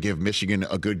be able to give Michigan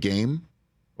a good game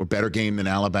or better game than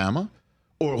Alabama?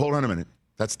 Or hold on a minute,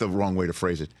 that's the wrong way to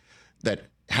phrase it. That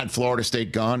had Florida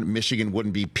State gone, Michigan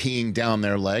wouldn't be peeing down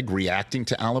their leg reacting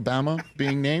to Alabama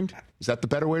being named? Is that the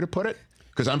better way to put it?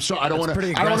 Because I'm sorry, I don't want to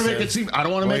make it seem. I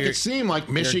don't want to make it seem like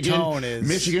Michigan,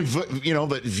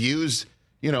 that views,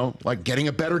 like getting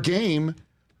a better game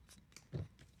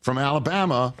from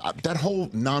Alabama. That whole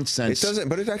nonsense. It doesn't.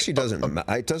 But it actually doesn't.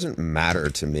 It doesn't matter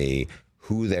to me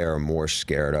who they're more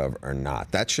scared of or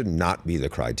not. That should not be the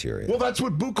criteria. Well, that's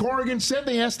what Boo Corrigan said.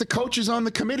 They asked the coaches on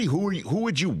the committee, who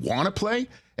would you want to play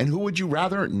and who would you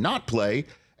rather not play?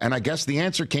 And I guess the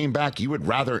answer came back, you would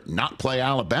rather not play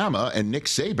Alabama and Nick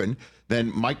Saban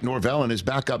than Mike Norvell and his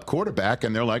backup quarterback.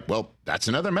 And they're like, well, that's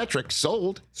another metric.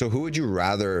 Sold. So who would you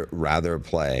rather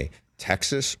play,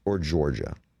 Texas or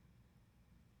Georgia?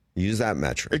 Use that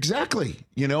metric. Exactly.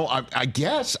 I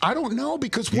guess. I don't know,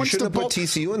 because you should have put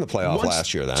TCU in the playoff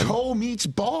last year then. Toe meets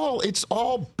ball, it's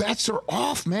all bets are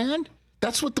off, man.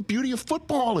 That's what the beauty of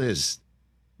football is.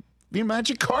 The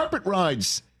magic carpet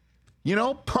rides.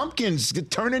 Pumpkins get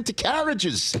turned into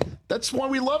carriages. That's why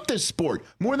we love this sport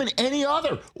more than any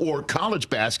other. Or college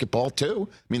basketball, too.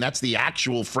 I mean, that's the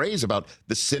actual phrase about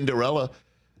the Cinderella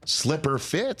slipper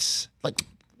fits. Like,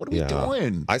 what are we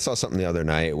doing? I saw something the other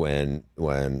night when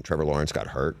Trevor Lawrence got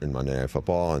hurt in Monday Night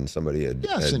Football, and somebody had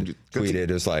tweeted,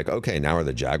 it's like, okay, now are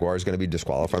the Jaguars going to be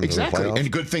disqualified from the playoffs?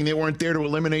 And good thing they weren't there to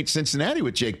eliminate Cincinnati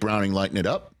with Jake Browning lighting it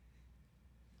up.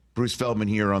 Bruce Feldman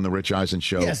here on the Rich Eisen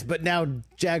Show. Yes, but now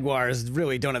Jaguars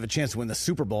really don't have a chance to win the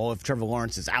Super Bowl if Trevor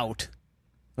Lawrence is out.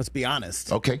 Let's be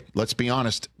honest. Okay, let's be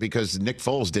honest, because Nick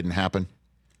Foles didn't happen.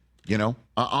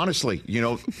 Honestly,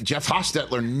 Jeff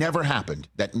Hostetler never happened.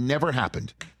 That never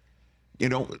happened.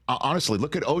 Honestly,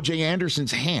 look at O.J.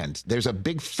 Anderson's hand. There's a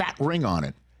big fat ring on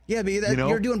it. Yeah, but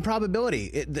you're doing probability.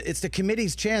 It's the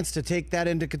committee's chance to take that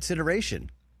into consideration.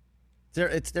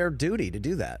 It's their duty to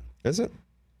do that. Is it?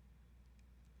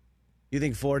 You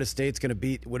think Florida State's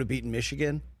would have beaten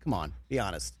Michigan? Come on, be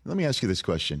honest. Let me ask you this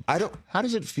question. How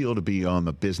does it feel to be on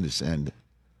the business end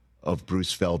of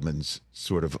Bruce Feldman's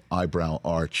sort of eyebrow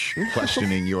arch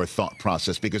questioning your thought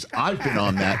process? Because I've been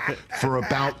on that for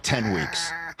about 10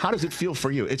 weeks. How does it feel for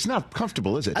you? It's not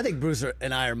comfortable, is it? I think Bruce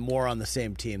and I are more on the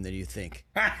same team than you think.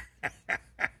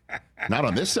 Not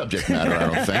on this subject matter, I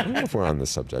don't think. I don't know if we're on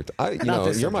this subject.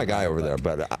 You're my guy over there,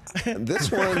 but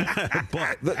this one,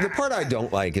 the part I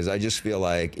don't like is I just feel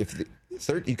like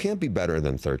you can't be better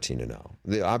than 13-0.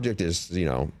 The object is,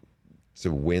 to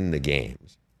win the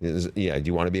games. Do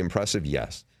you want to be impressive?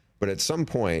 Yes. But at some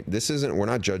point, we're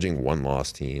not judging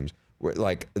one-loss teams.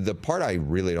 The part I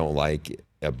really don't like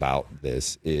about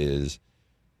this is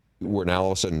we're now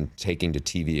all of a sudden taking to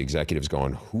TV executives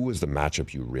going, who is the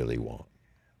matchup you really want?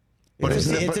 It's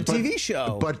a TV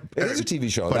show. But it is a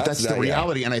TV show. But that's the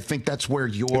reality, and I think that's where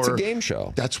it's a game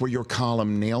show. That's where your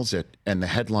column nails it, and the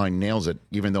headline nails it.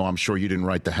 Even though I'm sure you didn't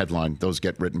write the headline; those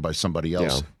get written by somebody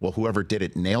else. Yeah. Well, whoever did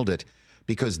it nailed it,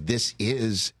 because this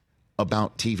is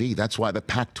about TV. That's why the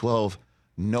Pac-12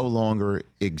 no longer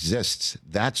exists.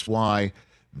 That's why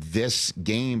this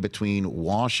game between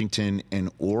Washington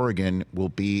and Oregon will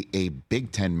be a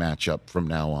Big Ten matchup from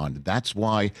now on. That's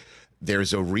why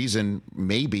there's a reason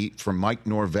maybe for Mike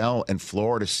Norvell and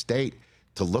Florida State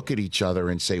to look at each other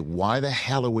and say, why the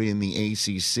hell are we in the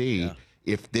ACC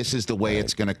if this is the way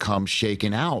it's going to come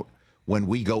shaken out when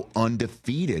we go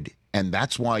undefeated? And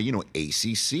that's why,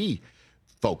 ACC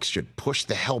folks should push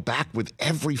the hell back with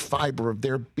every fiber of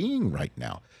their being right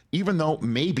now, even though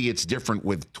maybe it's different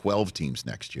with 12 teams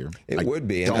next year. It would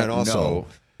be. And also,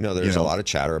 there's a lot of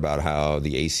chatter about how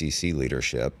the ACC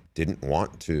leadership didn't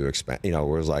want to expand. It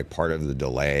was like part of the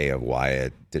delay of why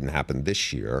it didn't happen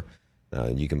this year.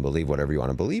 You can believe whatever you want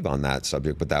to believe on that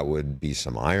subject, but that would be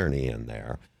some irony in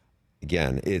there.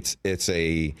 Again, it's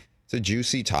a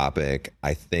juicy topic.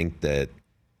 I think that,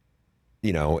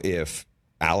 if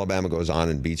Alabama goes on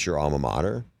and beats your alma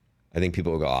mater, I think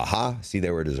people will go, aha, see,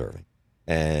 they were deserving.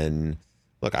 And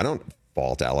look, I don't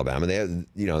fault Alabama. They have,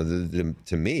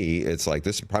 to me, it's like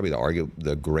this is probably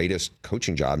the greatest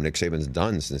coaching job Nick Saban's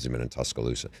done since he's been in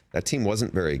Tuscaloosa. That team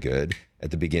wasn't very good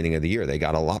at the beginning of the year. They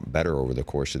got a lot better over the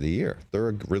course of the year. They're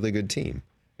a really good team.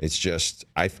 It's just,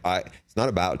 it's not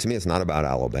about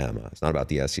Alabama. It's not about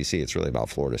the SEC. It's really about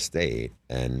Florida State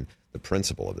and the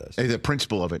principle of this. The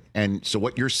principle of it. And so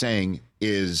what you're saying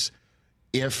is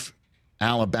if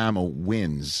Alabama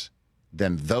wins,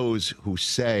 then those who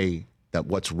say that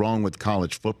what's wrong with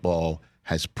college football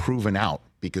has proven out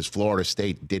because Florida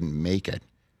State didn't make it,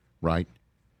 right?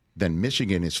 Then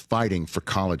Michigan is fighting for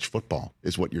college football,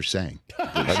 is what you're saying.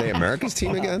 Are they America's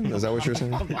team again? Is that what you're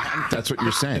saying? That's what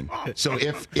you're saying. So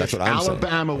if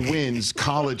Alabama wins,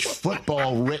 college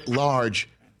football writ large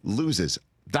loses.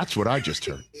 That's what I just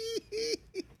heard.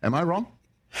 Am I wrong?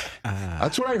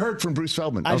 That's what I heard from Bruce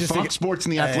Feldman of Fox Sports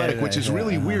and The Athletic, which is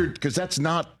really weird because that's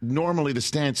not normally the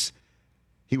stance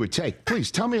he would take.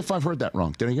 Please tell me if I've heard that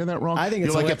wrong. Did I hear that wrong? I think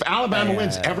it's like if Alabama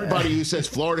wins, everybody who says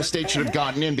Florida State should have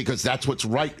gotten in because that's what's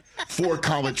right for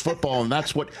college football and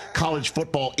that's what college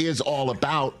football is all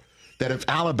about. That if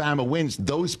Alabama wins,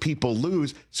 those people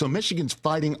lose. So Michigan's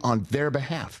fighting on their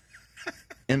behalf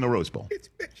in the Rose Bowl.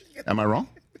 Am I wrong?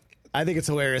 I think it's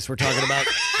hilarious. We're talking about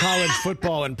college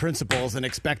football and principles and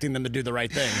expecting them to do if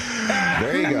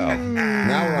There you go.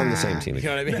 Now we're on the same team. You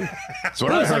know what I mean? That's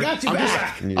what I heard. I got you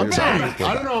back. I'm telling you,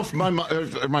 I don't know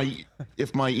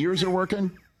if my ears are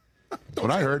working. That's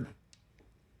what I heard.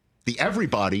 The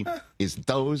everybody is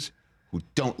those who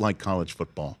don't like college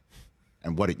football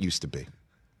and what it used to be.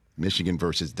 Michigan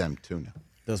versus them too now.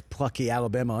 Those plucky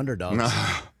Alabama underdogs.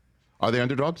 Are they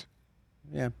underdogs?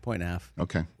 Yeah, 1.5.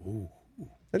 Okay. Ooh.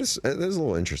 It is a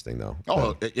little interesting, though.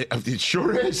 Oh, it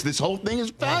sure is. This whole thing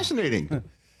is fascinating.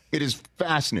 It is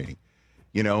fascinating.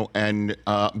 And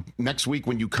next week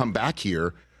when you come back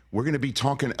here, we're going to be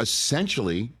talking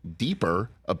essentially deeper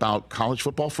about college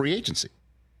football free agency.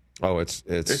 Oh, it's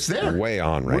there. Way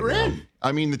on right now. We're in.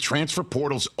 I mean, the transfer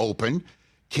portal's open.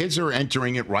 Kids are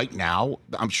entering it right now.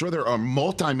 I'm sure there are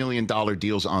multi-million-dollar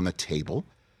deals on the table.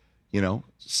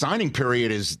 Signing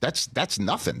period that's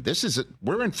nothing.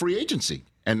 We're in free agency.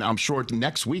 And I'm sure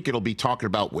next week it'll be talking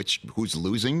about who's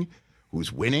losing,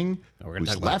 who's winning,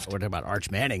 who's left. We're talking about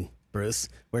Arch Manning, Bruce.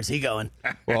 Where's he going?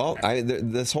 Well,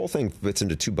 this whole thing fits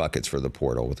into two buckets for the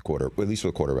portal at least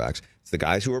with quarterbacks. It's the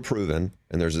guys who are proven,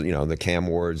 and there's the Cam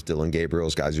Wards, Dylan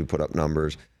Gabriels, guys who put up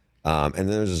numbers, and then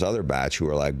there's this other batch who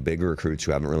are like big recruits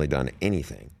who haven't really done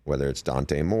anything. Whether it's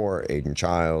Dante Moore, Aiden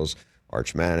Childs,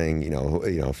 Arch Manning,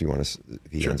 if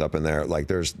he ends up in there, like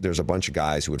there's a bunch of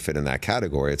guys who would fit in that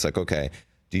category. It's like, okay,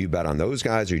 do you bet on those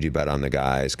guys or do you bet on the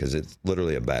guys? Because it's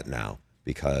literally a bet now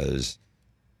because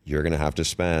you're going to have to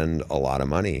spend a lot of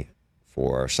money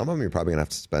for some of them. You're probably going to have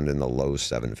to spend in the low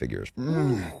seven figures.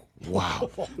 Wow.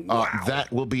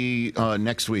 That will be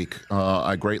next week.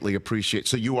 I greatly appreciate.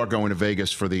 So you are going to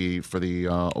Vegas for the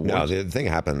awards? No, the thing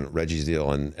happened. Reggie's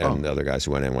deal and the other guys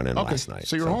who went in last night.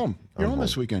 So you're home. You're home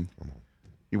this weekend.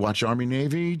 You watch Army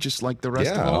Navy just like the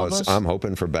rest of all of us? I'm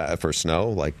hoping for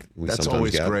snow like we That's sometimes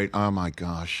always get. Great. Oh, my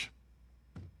gosh.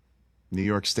 New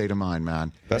York state of mind,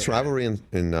 man. Best rivalry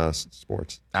in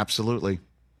sports. Absolutely.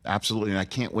 And I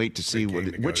can't wait to see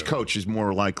which coach is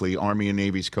more likely, Army and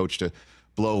Navy's coach, to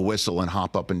blow a whistle and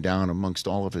hop up and down amongst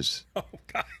all of his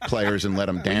players and let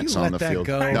them dance on the field.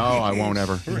 Go? No, I won't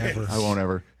ever. I won't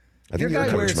ever. I think your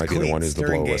coach might be the one who's the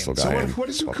blow whistle guy. So what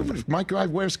is it? My guy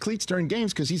wears cleats during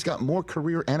games because he's got more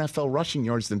career NFL rushing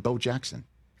yards than Bo Jackson.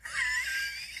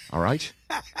 All right?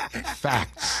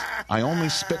 Facts. I only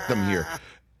spit them here,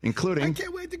 including... I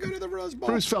can't wait to go to the Rose Bowl.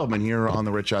 Bruce Feldman here on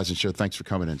The Rich Eisen Show. Thanks for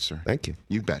coming in, sir. Thank you.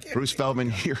 You bet. Bruce Feldman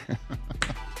here.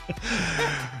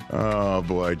 Oh,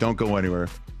 boy. Don't go anywhere.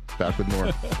 Back with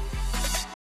more.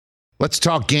 Let's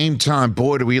talk Game Time.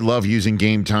 Boy, do we love using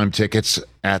Game Time tickets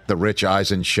at The Rich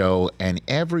Eisen Show. And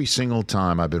every single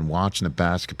time I've been watching the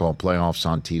basketball playoffs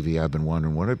on TV, I've been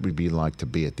wondering what it would be like to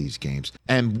be at these games.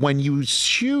 And when you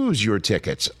choose your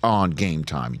tickets on Game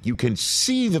Time, you can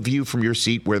see the view from your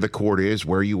seat where the court is,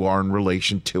 where you are in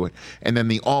relation to it. And then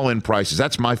the all-in prices.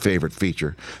 That's my favorite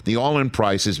feature. The all-in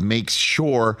prices makes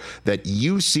sure that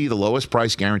you see the lowest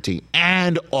price guarantee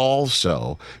and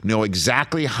also know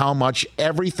exactly how much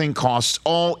everything costs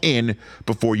all in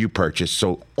before you purchase.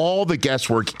 So all the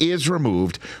guesswork is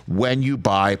removed when you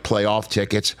buy playoff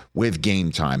tickets with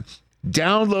Game Time.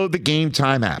 Download the Game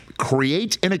Time app,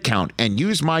 create an account, and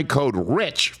use my code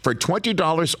RICH for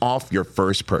 $20 off your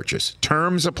first purchase.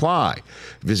 Terms apply.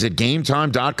 Visit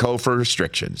GameTime.co for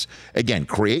restrictions. Again,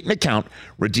 create an account,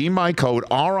 redeem my code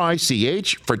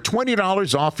RICH for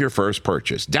 $20 off your first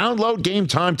purchase. Download Game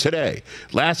Time today.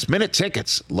 Last minute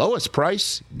tickets, lowest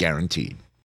price guaranteed.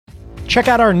 Check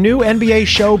out our new NBA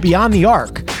show, Beyond the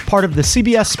Arc, part of the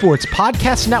CBS Sports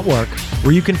Podcast Network,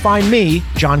 where you can find me,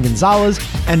 John Gonzalez,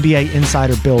 NBA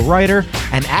insider Bill Ryder,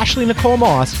 and Ashley Nicole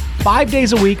Moss 5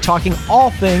 days a week talking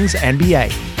all things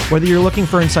NBA. Whether you're looking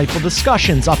for insightful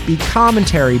discussions, upbeat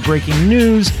commentary, breaking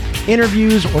news,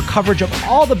 interviews, or coverage of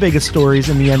all the biggest stories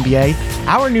in the NBA,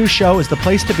 our new show is the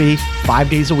place to be 5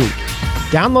 days a week.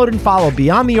 Download and follow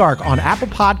Beyond the Arc on Apple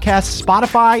Podcasts,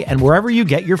 Spotify, and wherever you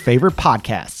get your favorite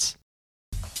podcasts.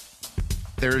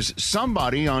 There's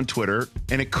somebody on Twitter,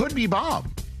 and it could be Bob,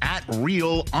 at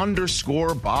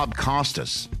 @real_Bob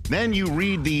Costas. Then you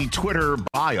read the Twitter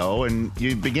bio, and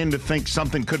you begin to think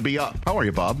something could be up. How are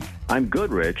you, Bob? I'm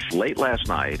good, Rich. Late last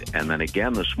night, and then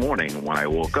again this morning when I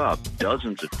woke up,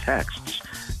 dozens of texts,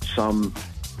 some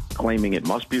claiming it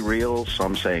must be real,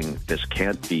 some saying this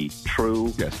can't be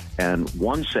true. Yes. And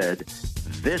one said,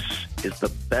 this is the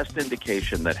best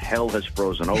indication that hell has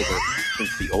frozen over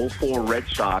since the 2004 Red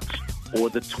Sox or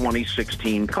the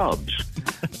 2016 Cubs.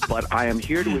 But I am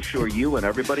here to assure you and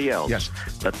everybody else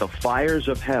that the fires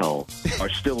of hell are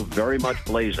still very much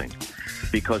blazing,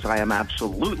 because I am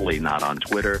absolutely not on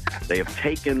Twitter. They have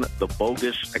taken the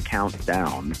bogus account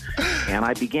down. And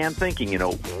I began thinking,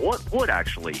 what would I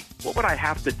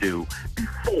have to do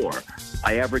before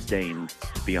I ever deigned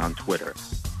to be on Twitter?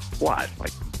 What?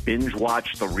 Like binge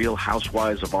watch The Real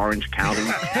Housewives of Orange County?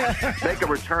 Make a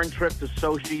return trip to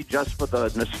Sochi just for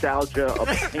the nostalgia of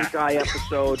a Pink Eye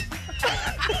episode?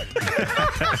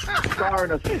 Star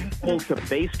in a sequel to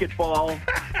Basketball?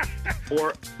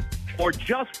 Or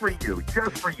just for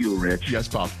you, Rich. Yes,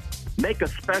 Bob. Make a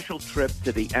special trip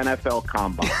to the NFL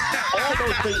Combine. All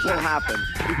those things will happen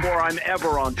before I'm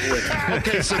ever on Twitter.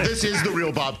 Okay, so this is the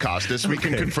real Bob Costas. We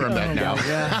can confirm that now.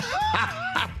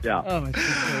 Yeah. Oh, my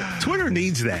Twitter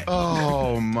needs that.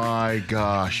 Oh, my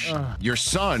gosh. Your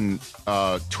son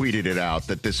tweeted it out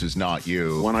that this is not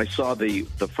you. When I saw the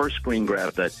first screen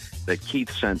grab that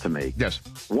Keith sent to me, yes,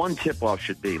 one tip-off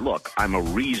should be, look, I'm a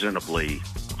reasonably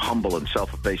humble and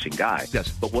self-effacing guy. Yes.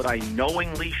 But would I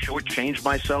knowingly shortchange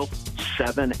myself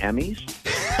 7 Emmys?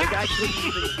 Like I couldn't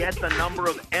even get the number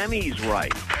of Emmys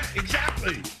right.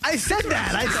 Exactly. I said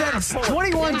that. I said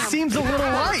 21 seems a little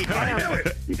light.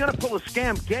 You got to pull a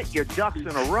scam. Get your ducks in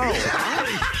a row.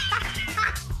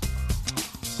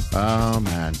 Oh,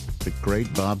 man. The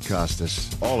great Bob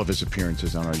Costas. All of his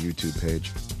appearances on our YouTube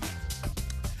page.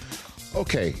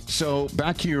 Okay, so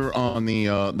back here on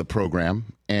the program,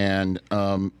 and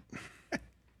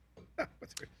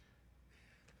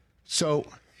so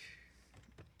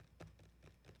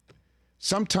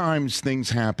sometimes things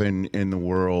happen in the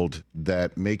world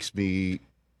that makes me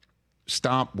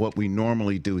stop what we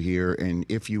normally do here and,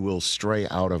 if you will, stray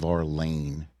out of our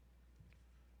lane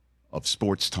of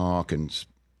sports talk and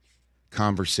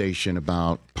conversation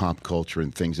about pop culture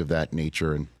and things of that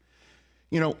nature. And,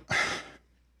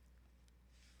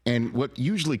 and what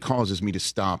usually causes me to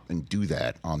stop and do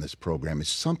that on this program is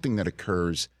something that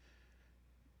occurs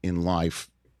in life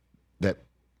that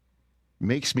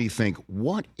makes me think,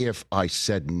 what if I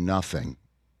said nothing?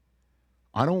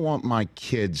 I don't want my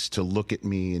kids to look at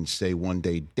me and say one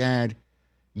day, Dad,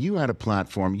 you had a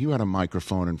platform, you had a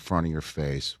microphone in front of your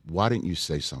face. Why didn't you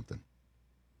say something?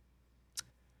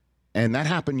 And that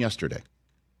happened yesterday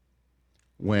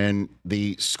when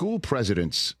the school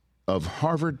presidents of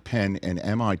Harvard, Penn, and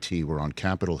MIT were on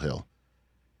Capitol Hill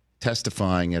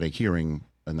testifying at a hearing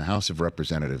in the House of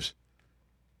Representatives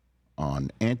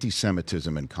on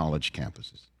anti-Semitism in college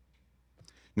campuses.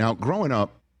 Now, growing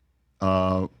up,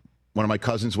 one of my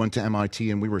cousins went to MIT,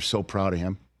 and we were so proud of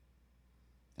him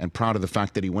and proud of the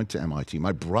fact that he went to MIT.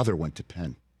 My brother went to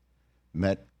Penn,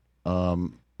 met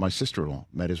my sister-in-law,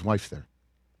 met his wife there.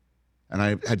 And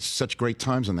I had such great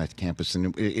times on that campus,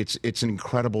 and it's an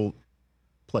incredible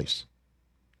place.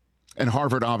 And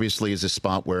Harvard, obviously, is a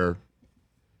spot where,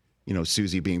 you know,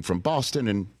 Susie being from Boston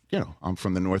and, you know, I'm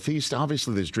from the Northeast.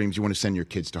 Obviously, there's dreams you want to send your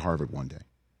kids to Harvard one day.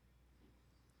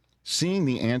 Seeing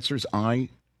the answers I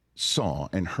saw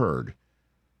and heard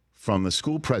from the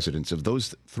school presidents of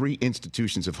those three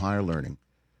institutions of higher learning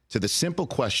to the simple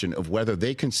question of whether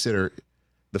they consider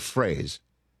the phrase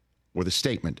or the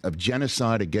statement of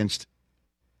genocide against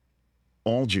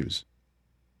all Jews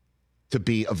to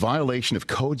be a violation of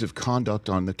codes of conduct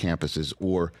on the campuses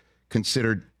or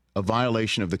considered a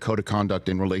violation of the code of conduct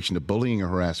in relation to bullying or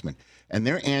harassment. And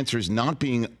their answers not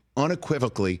being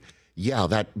unequivocally, yeah,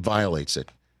 that violates it,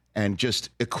 and just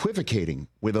equivocating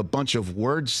with a bunch of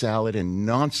word salad and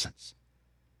nonsense.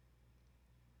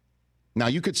 Now,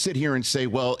 you could sit here and say,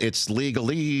 well, it's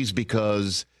legalese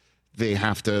because they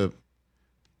have to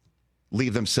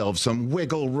leave themselves some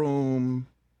wiggle room.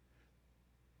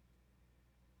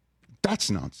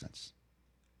 That's nonsense.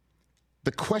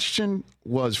 The question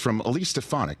was from Elise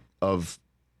Stefanik of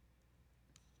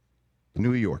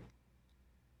New York,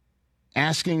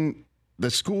 asking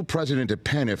the school president at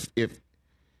Penn if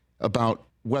about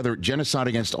whether genocide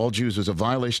against all Jews was a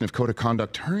violation of code of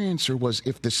conduct. Her answer was,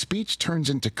 if the speech turns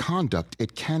into conduct,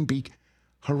 it can be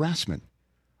harassment.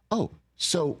 Oh,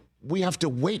 so we have to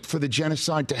wait for the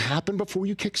genocide to happen before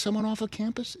you kick someone off a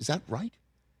campus? Is that right?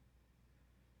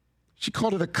 She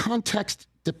called it a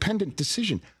context-dependent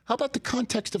decision. How about the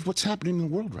context of what's happening in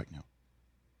the world right now?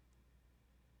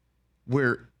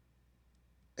 Where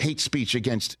hate speech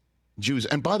against Jews,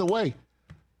 and by the way,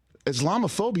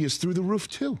 Islamophobia is through the roof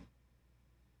too.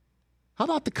 How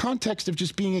about the context of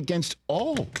just being against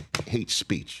all hate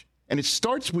speech? And it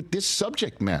starts with this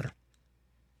subject matter.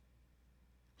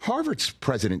 Harvard's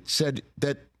president said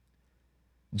that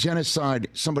genocide,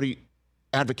 somebody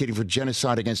advocating for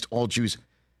genocide against all Jews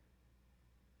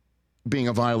being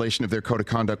a violation of their code of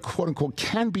conduct, quote unquote,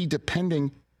 can be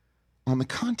depending on the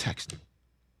context.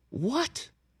 What?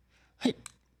 Hey,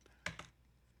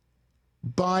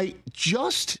 by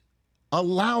just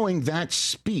allowing that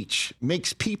speech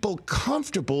makes people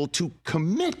comfortable to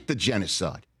commit the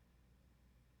genocide.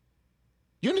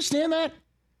 You understand that?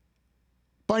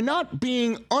 By not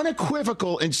being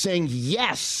unequivocal and saying,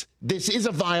 yes, this is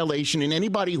a violation, and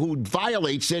anybody who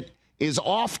violates it is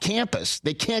off campus.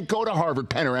 They can't go to Harvard,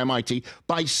 Penn, or MIT.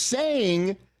 By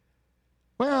saying,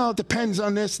 well, it depends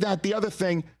on this, that, the other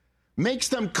thing, makes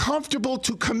them comfortable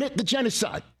to commit the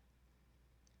genocide.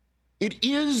 It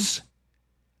is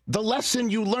the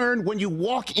lesson you learn when you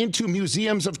walk into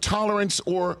museums of tolerance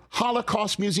or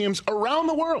Holocaust museums around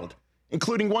the world,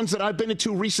 including ones that I've been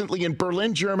to recently in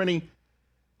Berlin, Germany,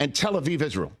 and Tel Aviv,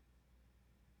 Israel.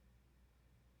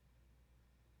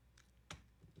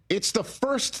 It's the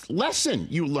first lesson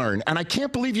you learn, and I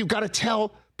can't believe you've got to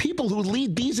tell people who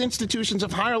lead these institutions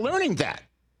of higher learning that.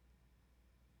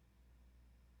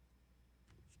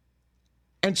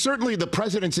 And certainly the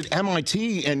presidents at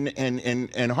MIT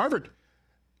and Harvard,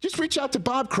 just reach out to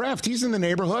Bob Kraft. He's in the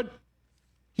neighborhood.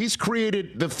 He's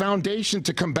created the foundation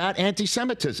to combat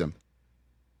anti-Semitism.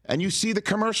 And you see the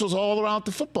commercials all around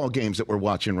the football games that we're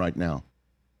watching right now.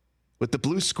 With the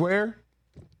blue square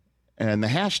and the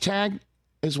hashtag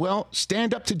as well,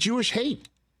 stand up to Jewish hate.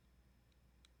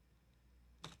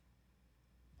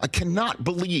 I cannot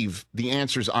believe the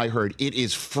answers I heard. It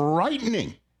is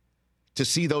frightening to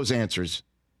see those answers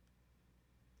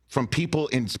from people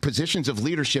in positions of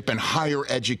leadership and higher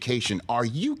education. Are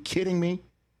you kidding me?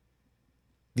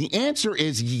 The answer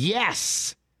is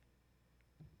yes.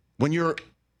 When you're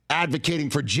advocating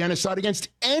for genocide against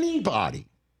anybody,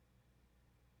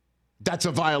 that's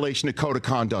a violation of code of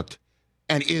conduct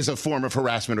and is a form of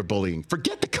harassment or bullying.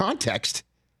 Forget the context.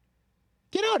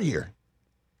 Get out of here.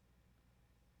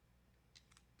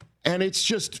 And it's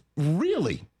just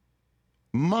really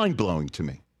mind-blowing to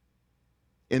me.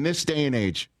 In this day and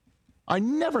age, I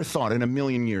never thought in a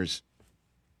million years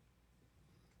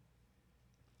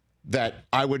that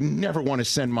I would never want to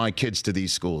send my kids to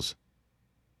these schools.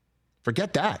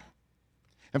 Forget that.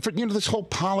 And for, this whole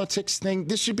politics thing,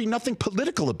 there should be nothing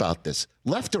political about this,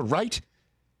 left or right,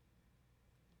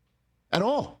 at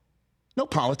all. No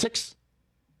politics.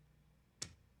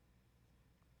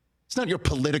 It's not your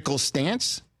political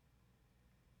stance.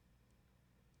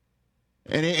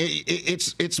 And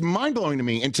it's mind-blowing to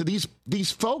me. And to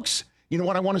these folks, you know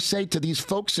what I want to say to these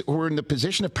folks who are in the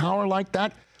position of power like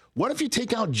that? What if you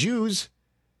take out Jews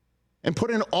and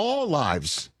put in all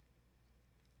lives?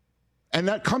 And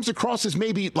that comes across as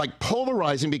maybe like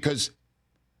polarizing because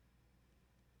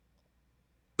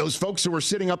those folks who were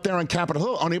sitting up there on Capitol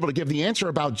Hill unable to give the answer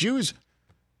about Jews.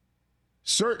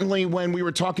 Certainly when we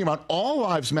were talking about all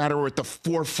lives matter, we're at the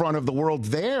forefront of the world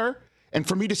there. And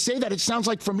for me to say that, it sounds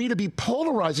like for me to be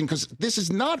polarizing, because this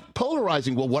is not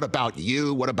polarizing. Well, what about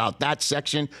you? What about that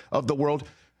section of the world?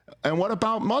 And what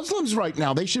about Muslims right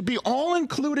now? They should be all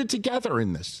included together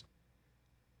in this.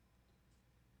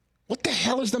 What the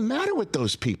hell is the matter with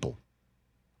those people?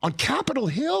 On Capitol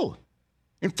Hill,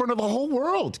 in front of the whole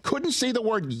world, couldn't say the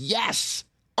word yes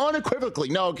unequivocally.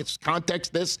 No, it's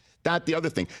context, this, that, the other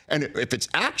thing. And if it's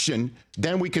action,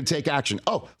 then we can take action.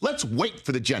 Oh, let's wait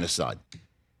for the genocide.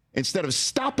 Instead of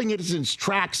stopping it in its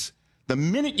tracks the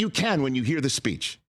minute you can when you hear the speech.